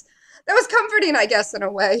that was comforting, I guess, in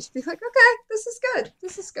a way, to be like, okay, this is good.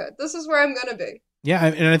 This is good. This is where I'm going to be. Yeah,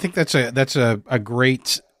 and I think that's a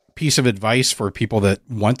great piece of advice for people that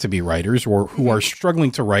want to be writers or who are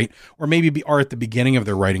struggling to write, or maybe are at the beginning of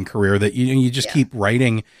their writing career, that you just keep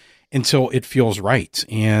writing until it feels right.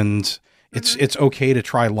 And it's okay to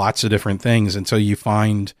try lots of different things until you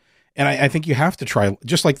find, and I think you have to try,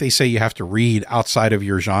 just like they say you have to read outside of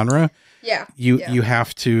your genre. Yeah. You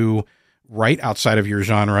have to write outside of your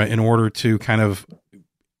genre in order to kind of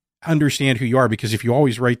understand who you are, because if you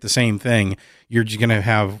always write the same thing, you're just going to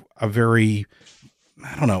have a very,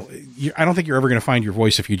 I don't know, I don't think you're ever going to find your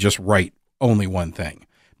voice if you just write only one thing,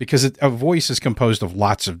 because a voice is composed of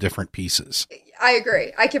lots of different pieces. I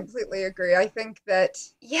agree. I completely agree. I think that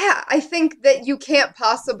you can't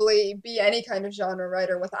possibly be any kind of genre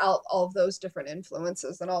writer without all of those different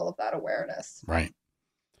influences and all of that awareness. Right.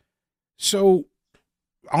 So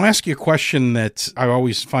I'll ask you a question that I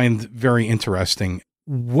always find very interesting.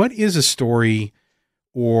 What is a story,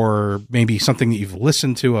 or maybe something that you've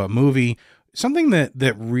listened to, a movie, something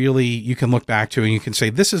that really you can look back to and you can say,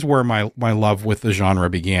 this is where my love with the genre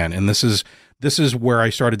began, and this is where I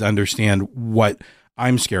started to understand what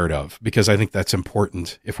I'm scared of, because I think that's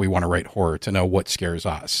important if we want to write horror, to know what scares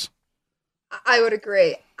us. I would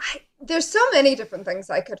agree. There's so many different things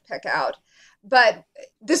I could pick out, but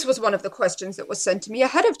this was one of the questions that was sent to me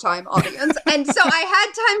ahead of time, audience. And so I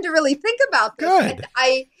had time to really think about this. Good.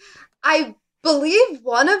 And I believe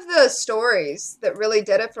one of the stories that really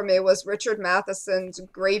did it for me was Richard Matheson's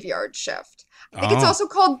Graveyard Shift. I think it's also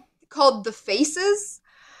called The Faces.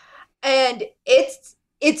 And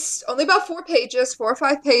it's only about 4 or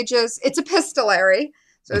 5 pages. It's epistolary.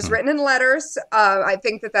 So it's written in letters. I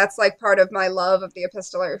think that's like part of my love of the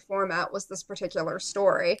epistolary format was this particular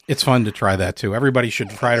story. It's fun to try that too. Everybody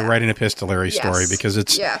should try to write an epistolary story, because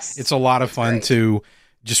it's a lot of fun to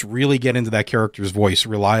just really get into that character's voice,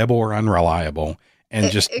 reliable or unreliable.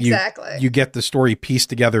 And just you get the story pieced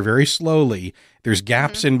together very slowly. There's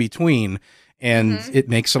gaps in between. And it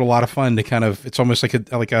makes it a lot of fun to kind of, it's almost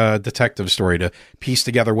like a detective story to piece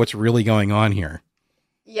together what's really going on here.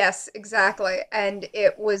 Yes, exactly. And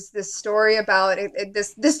it was this story about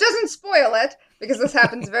this doesn't spoil it, because this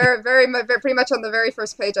happens very, very, pretty much on the very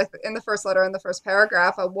first page, in the first letter, in the first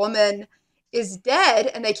paragraph. A woman is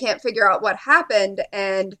dead and they can't figure out what happened.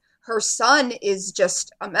 And her son is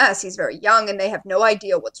just a mess. He's very young and they have no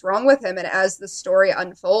idea what's wrong with him. And as the story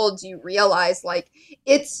unfolds, you realize like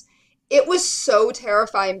it was so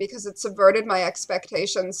terrifying because it subverted my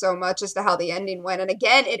expectations so much as to how the ending went. And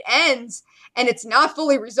again, it ends and it's not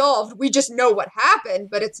fully resolved. We just know what happened,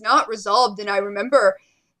 but it's not resolved. And I remember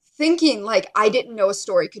thinking like, I didn't know a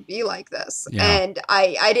story could be like this. Yeah. And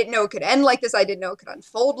I didn't know it could end like this. I didn't know it could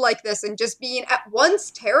unfold like this, and just being at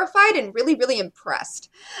once terrified and really, really impressed.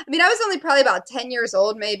 I mean, I was only probably about 10 years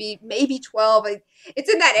old, maybe 12.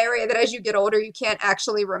 It's in that area that as you get older, you can't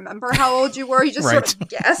actually remember how old you were. You just sort of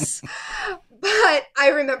guess. But I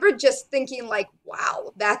remember just thinking like,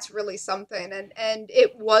 wow, that's really something. And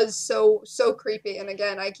it was so creepy. And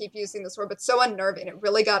again, I keep using this word, but so unnerving. It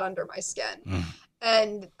really got under my skin.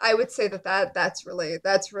 And I would say that's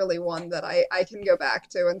really one that I can go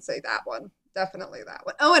back to and say that one. Definitely that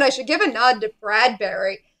one. Oh, and I should give a nod to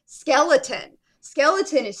Bradbury. Skeleton.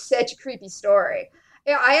 Skeleton is such a creepy story.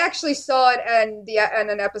 Yeah, I actually saw it in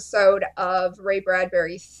an episode of Ray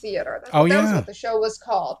Bradbury Theater. That was what the show was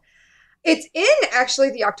called. It's in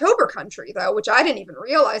actually the October Country, though, which I didn't even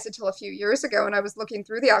realize until a few years ago. And I was looking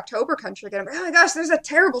through the October Country again. I'm like, oh my gosh, there's a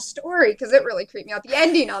terrible story, because it really creeped me out. The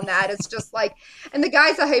ending on that is just like, and the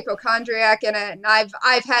guy's a hypochondriac in it, and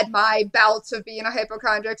I've had my bouts of being a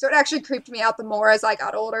hypochondriac, so it actually creeped me out the more as I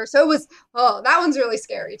got older. So it was, that one's really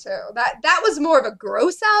scary too. That was more of a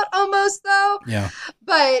gross out almost, though. Yeah.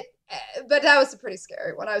 But that was a pretty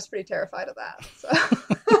scary one. I was pretty terrified of that. So.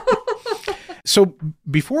 So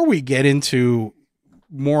before we get into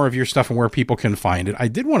more of your stuff and where people can find it, I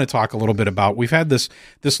did want to talk a little bit about, we've had this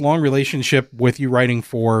long relationship with you writing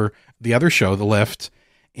for the other show, The Lift.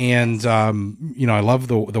 And, I love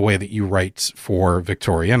the way that you write for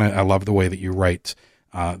Victoria, and I love the way that you write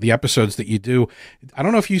the episodes that you do. I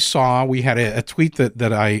don't know if you saw, we had a tweet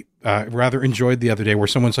that I rather enjoyed the other day, where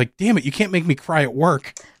someone's like, damn it, you can't make me cry at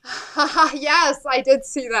work. Yes, I did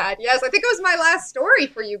see that. Yes, I think it was my last story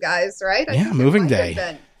for you guys, right? Moving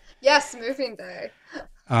Day. Yes, Moving Day.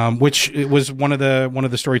 Which it was one of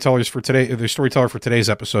the storytellers for today. The storyteller for today's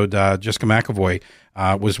episode, Jessica McAvoy,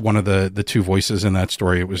 was one of the two voices in that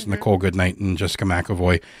story. It was Nicole Goodnight and Jessica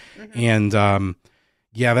McAvoy, and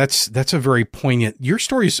that's a very poignant. Your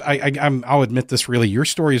stories, I'll admit this, really, your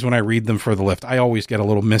stories, when I read them for The Lift, I always get a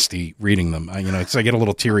little misty reading them. I get a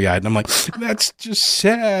little teary eyed, and I'm like, that's just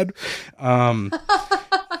sad.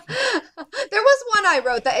 There was one I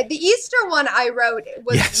wrote, the Easter one I wrote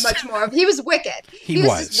was much more of, he was wicked. He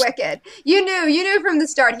was just wicked. You knew from the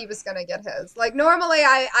start he was going to get his. Like, normally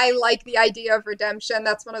I like the idea of redemption.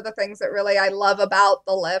 That's one of the things that really I love about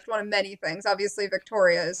The Lift. One of many things. Obviously,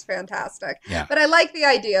 Victoria is fantastic. Yeah. But I like the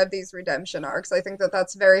idea of these redemption arcs. I think that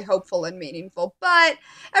that's very hopeful and meaningful. But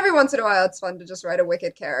every once in a while, it's fun to just write a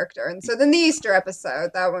wicked character. And so then the Easter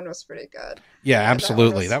episode, that one was pretty good. Yeah,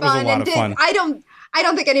 absolutely. That was a lot of fun. I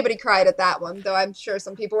don't think anybody cried at that one, though. I'm sure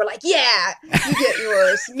some people were like, "Yeah, you get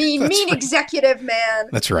yours, mean right. Executive man."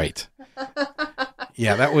 That's right.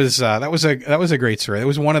 Yeah, that was a great story. It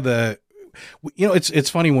was one of the, it's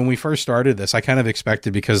funny, when we first started this, I kind of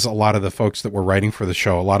expected, because a lot of the folks that were writing for the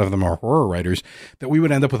show, a lot of them are horror writers, that we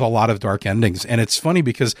would end up with a lot of dark endings. And it's funny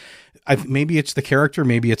because maybe it's the character,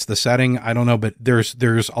 maybe it's the setting, I don't know, but there's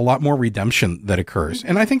a lot more redemption that occurs,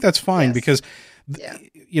 and I think that's fine because. Yeah.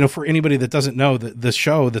 For anybody that doesn't know, the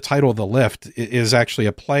show, the title, The Lift, is actually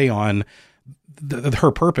a play on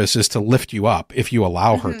her purpose is to lift you up if you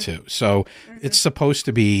allow her to. So it's supposed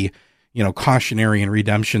to be, cautionary and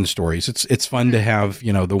redemption stories. It's fun to have,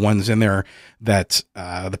 the ones in there that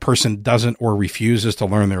the person doesn't or refuses to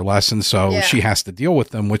learn their lesson. So she has to deal with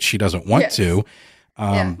them, which she doesn't want to.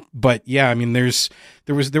 But I mean,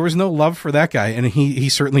 there was no love for that guy, and he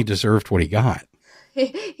certainly deserved what he got.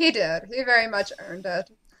 He did. He very much earned it.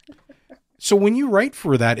 So when you write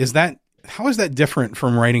for that, how is that different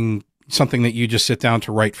from writing something that you just sit down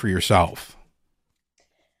to write for yourself?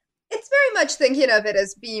 It's very much thinking of it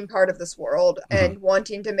as being part of this world and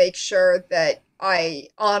wanting to make sure that I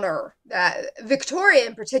honor that. Victoria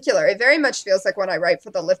in particular, it very much feels like when I write for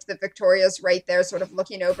The Lift that Victoria's right there sort of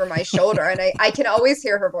looking over my shoulder, and I can always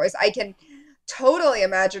hear her voice. I can totally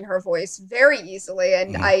imagine her voice very easily,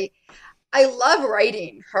 and I love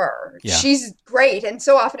writing her. Yeah. She's great. And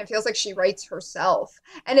so often it feels like she writes herself.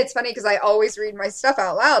 And it's funny because I always read my stuff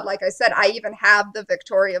out loud. Like I said, I even have the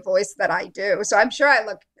Victoria voice that I do. So I'm sure I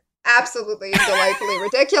look absolutely delightfully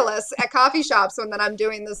ridiculous at coffee shops when then I'm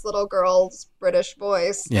doing this little girl's British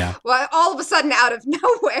voice. Yeah. Well, all of a sudden out of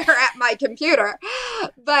nowhere at my computer.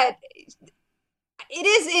 But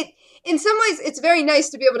in some ways, it's very nice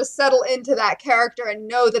to be able to settle into that character and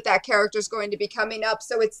know that that character is going to be coming up.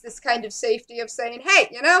 So it's this kind of safety of saying, hey,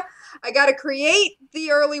 I got to create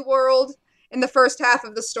the early world in the first half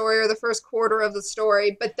of the story or the first quarter of the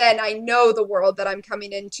story, but then I know the world that I'm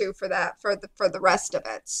coming into for the rest of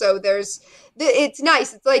it. So it's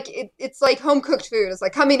nice. It's like home cooked food. It's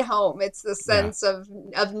like coming home. It's the sense of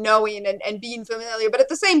knowing and being familiar, but at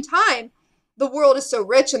the same time, the world is so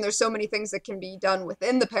rich and there's so many things that can be done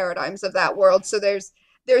within the paradigms of that world. So there's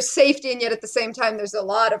safety, and yet at the same time, there's a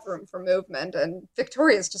lot of room for movement. And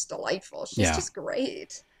Victoria's just delightful. She's just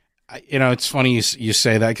great. It's funny you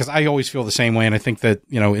say that, because I always feel the same way. And I think that,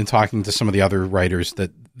 in talking to some of the other writers,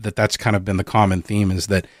 that's kind of been the common theme, is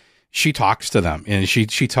that she talks to them and she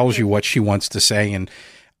tells you what she wants to say. And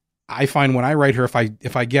I find when I write her,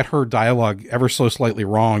 if I get her dialogue ever so slightly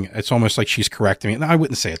wrong, it's almost like she's correcting me. And I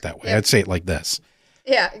wouldn't say it that way. I'd say it like this.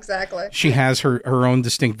 Yeah, exactly. She has her own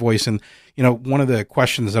distinct voice. And, one of the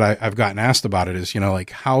questions that I've gotten asked about it is,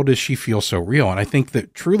 how does she feel so real? And I think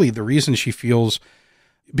that truly the reason she feels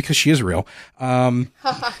because she is real. And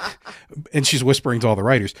she's whispering to all the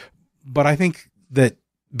writers. But I think that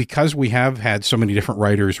because we have had so many different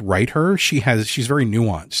writers write her, she's very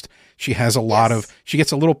nuanced. She has a lot of, she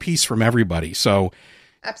gets a little piece from everybody. So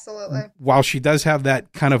absolutely, while she does have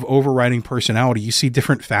that kind of overriding personality, you see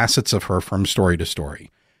different facets of her from story to story.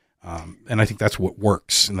 And I think that's what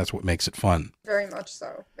works, and that's what makes it fun. Very much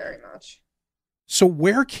so. Very much. So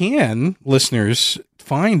where can listeners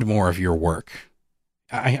find more of your work?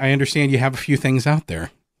 I understand you have a few things out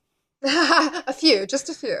there. Just a few. Just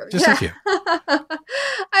a few.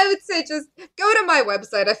 I would say just go to my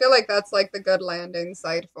website. I feel like that's like the good landing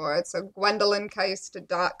site for it. So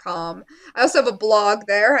GwendolynKiste.com. I also have a blog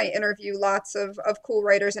there. I interview lots of cool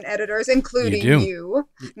writers and editors, including you,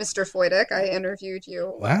 Mr. Foydick. I interviewed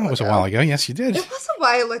you. Wow, it was a while ago. Yes, you did. It was a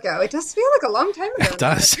while ago. It does feel like a long time ago. It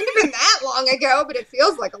does. It couldn't have been that long ago, but it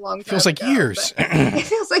feels like a long time ago. It feels like years. It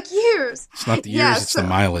feels like years. It's not the years, it's the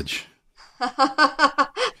mileage.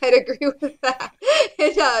 I'd agree with that.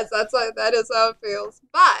 It does. That is how it feels.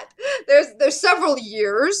 But there's several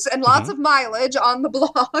years and lots of mileage on the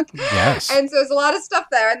blog. Yes. And so there's a lot of stuff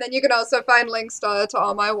there. And then you can also find links to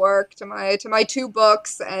all my work, to my 2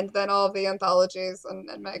 books, and then all of the anthologies and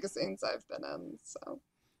magazines I've been in.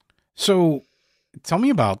 So tell me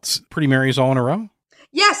about Pretty Mary's All in a Row.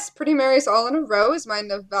 Yes, Pretty Mary's All in a Row is my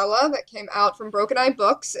novella that came out from Broken Eye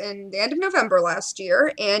Books in the end of November last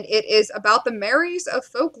year, and it is about the Marys of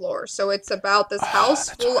folklore. So it's about this house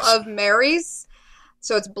full of Marys.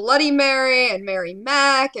 So it's Bloody Mary and Mary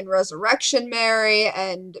Mac and Resurrection Mary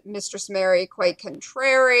and Mistress Mary Quite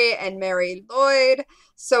Contrary and Mary Lloyd.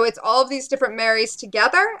 So it's all of these different Marys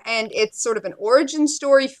together, and it's sort of an origin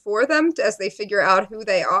story for them as they figure out who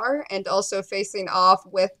they are, and also facing off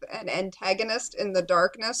with an antagonist in the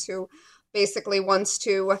darkness who basically wants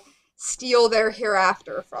to steal their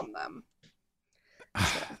hereafter from them.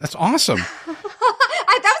 That's awesome. That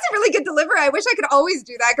was a really good delivery. I wish I could always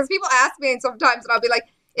do that, because people ask me sometimes and I'll be like,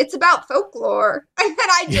 it's about folklore. And then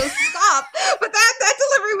I just stop. But that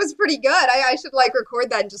delivery was pretty good. I should record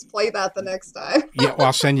that and just play that the next time. Yeah, well,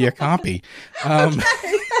 I'll send you a copy.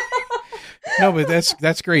 No, but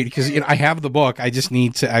that's great, because I have the book. I just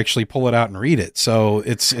need to actually pull it out and read it. So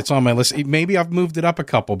it's on my list. Maybe I've moved it up a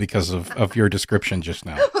couple because of your description just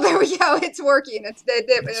now. Well, there we go. It's working. It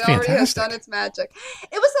already has done its magic.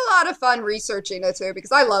 It was a lot of fun researching it too,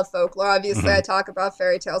 because I love folklore. Obviously, I talk about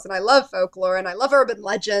fairy tales, and I love folklore, and I love urban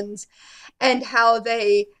legends, and how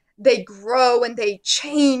they grow and they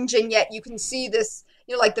change, and yet you can see this,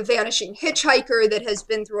 like the vanishing hitchhiker that has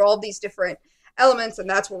been through all these different elements, and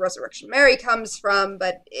that's where Resurrection Mary comes from.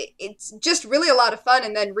 But it's just really a lot of fun,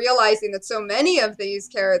 and then realizing that so many of these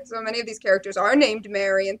characters are named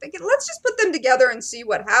Mary, and thinking, let's just put them together and see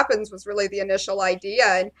what happens, was really the initial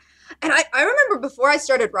idea. And I remember before I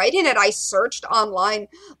started writing it, I searched online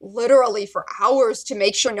literally for hours to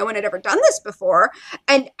make sure no one had ever done this before.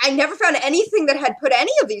 And I never found anything that had put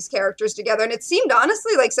any of these characters together. And it seemed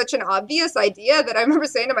honestly like such an obvious idea that I remember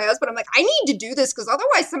saying to my husband, I'm like, I need to do this, because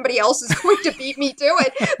otherwise somebody else is going to beat me to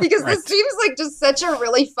it, because this seems like just such a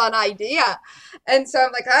really fun idea. And so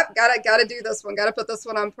I'm like, gotta do this one, gotta put this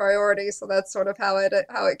one on priority. So that's sort of how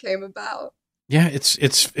it came about. Yeah,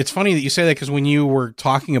 it's funny that you say that, because when you were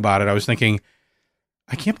talking about it, I was thinking,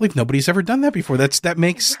 I can't believe nobody's ever done that before. That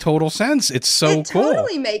makes total sense. It's so cool. It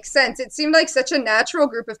totally makes sense. It seemed like such a natural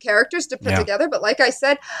group of characters to put together. But like I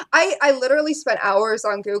said, I literally spent hours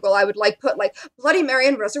on Google. I would put Bloody Mary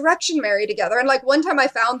and Resurrection Mary together. And one time I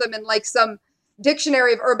found them in some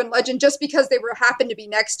dictionary of urban legend, just because they happened to be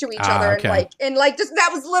next to each other. Okay. And just that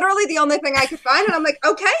was literally the only thing I could find. And I'm like,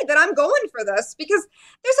 okay, then I'm going for this, because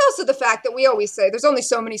there's also the fact that we always say there's only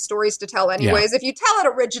so many stories to tell anyways. If you tell it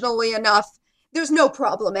originally enough, there's no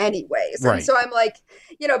problem anyways. Right. And so I'm like,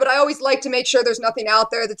 but I always like to make sure there's nothing out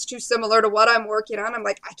there that's too similar to what I'm working on. I'm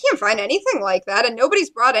like, I can't find anything like that. And nobody's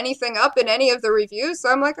brought anything up in any of the reviews. So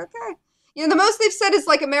I'm like, okay. The most they've said is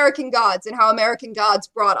American Gods, and how American Gods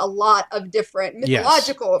brought a lot of different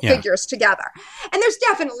mythological figures together. And there's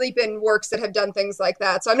definitely been works that have done things like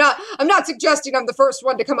that. So I'm not suggesting I'm the first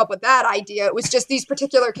one to come up with that idea. It was just these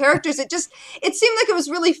particular characters. It seemed like it was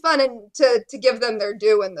really fun, and to give them their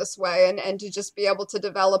due in this way, and to just be able to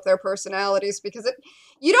develop their personalities, because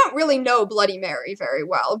you don't really know Bloody Mary very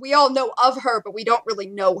well. We all know of her, but we don't really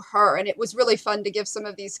know her. And it was really fun to give some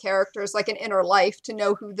of these characters an inner life, to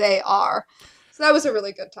know who they are. So that was a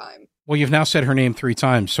really good time. Well, you've now said her name 3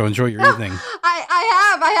 times, so enjoy your evening.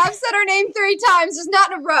 I have said her name 3 times, just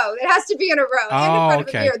not in a row. It has to be in a row. And in front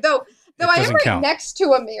of a mirror. Though I am right next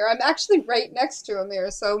to a mirror. I'm actually right next to a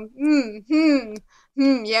mirror. So,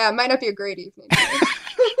 Yeah, it might not be a great evening.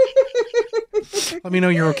 Let me know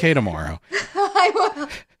you're okay tomorrow. I will.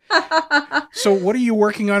 So what are you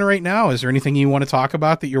working on right now? Is there anything you want to talk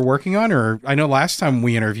about that you're working on? Or I know last time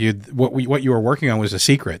we interviewed, what you were working on was a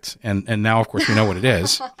secret. And now, of course, we know what it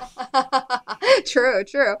is. True.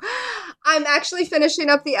 I'm actually finishing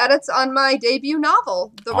up the edits on my debut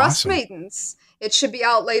novel, The Rust Awesome. Maidens. It should be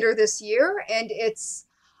out later this year, and it's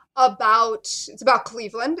about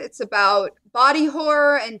Cleveland. It's about body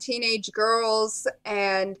horror and teenage girls,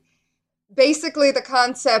 and basically the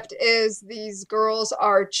concept is these girls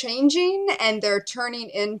are changing and they're turning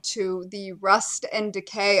into the rust and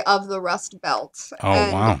decay of the Rust Belt.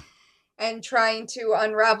 Wow. And trying to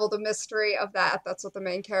unravel the mystery of that. That's what the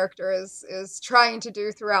main character is trying to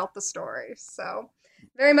do throughout the story. So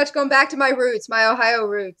very much going back to my roots, my Ohio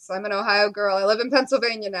roots. I'm an Ohio girl. I live in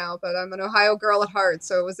Pennsylvania now, but I'm an Ohio girl at heart.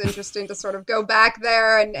 So it was interesting to sort of go back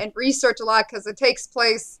there and research a lot because it takes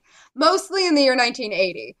place mostly in the year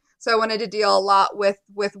 1980. So I wanted to deal a lot with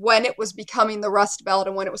when it was becoming the Rust Belt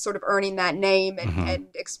and when it was sort of earning that name and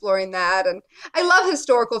exploring that. And I love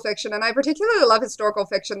historical fiction, and I particularly love historical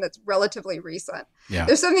fiction that's relatively recent. Yeah.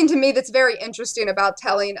 There's something to me that's very interesting about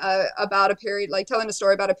telling about a period, like telling a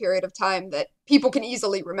story about a period of time that people can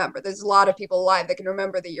easily remember. There's a lot of people alive that can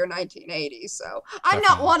remember the year 1980. So I'm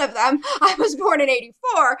not one of them. I was born in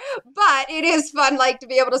 84, but it is fun, like, to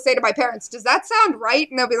be able to say to my parents, does that sound right?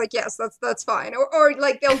 And they'll be like, yes, that's fine. Or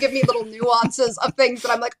like they'll give me little nuances of things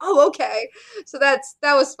that I'm like, oh, okay. So that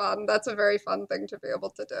was fun. That's a very fun thing to be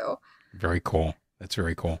able to do. Very cool. That's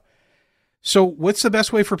very cool. So what's the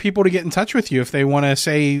best way for people to get in touch with you if they want to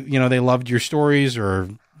say, they loved your stories or,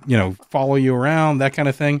 follow you around, that kind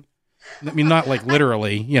of thing? I mean, not like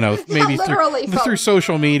literally, maybe through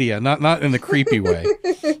social media, not in the creepy way.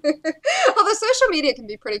 Although social media can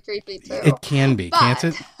be pretty creepy too. It can be, can't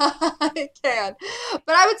it? It can.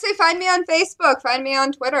 But I would say find me on Facebook, find me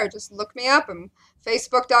on Twitter. Just look me up. I'm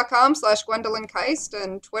Facebook.com/Gwendolyn Kiste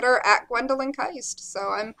and Twitter @Gwendolyn Kiste. So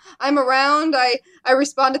I'm around. I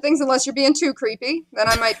respond to things unless you're being too creepy. Then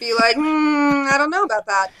I might be like, I don't know about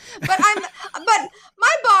that. But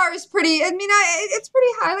my bar is pretty. I mean, it's pretty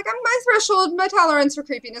high. Like my threshold, my tolerance for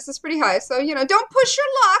creepiness is pretty high. So don't push your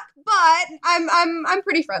luck. But I'm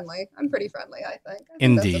pretty friendly. I think.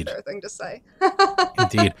 Indeed. That's a fair thing to say.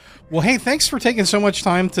 Indeed. Well, hey, thanks for taking so much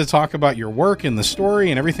time to talk about your work and the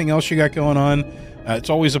story and everything else you got going on.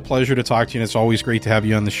 It's always a pleasure to talk to you, and it's always great to have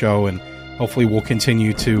you on the show. And hopefully, we'll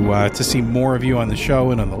continue to see more of you on the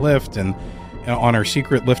show and on the lift and on our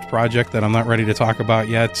secret lift project that I'm not ready to talk about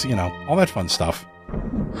yet. All that fun stuff.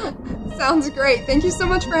 Sounds great. Thank you so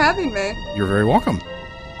much for having me. You're very welcome.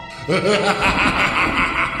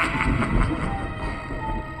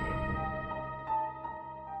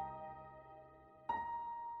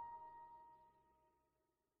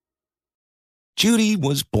 Judy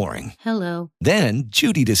was boring. Hello. Then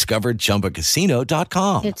Judy discovered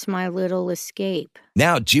ChumbaCasino.com. It's my little escape.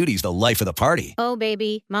 Now Judy's the life of the party. Oh,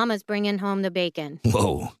 baby, mama's bringing home the bacon.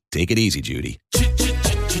 Whoa, take it easy, Judy.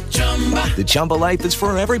 The Chumba life is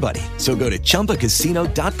for everybody. So go to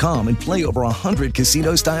ChumbaCasino.com and play over 100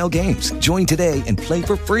 casino-style games. Join today and play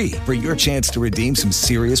for free for your chance to redeem some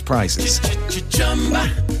serious prizes.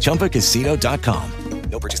 ChumbaCasino.com.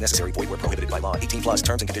 No purchase necessary. Void where prohibited by law. 18+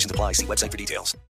 terms and conditions apply. See website for details.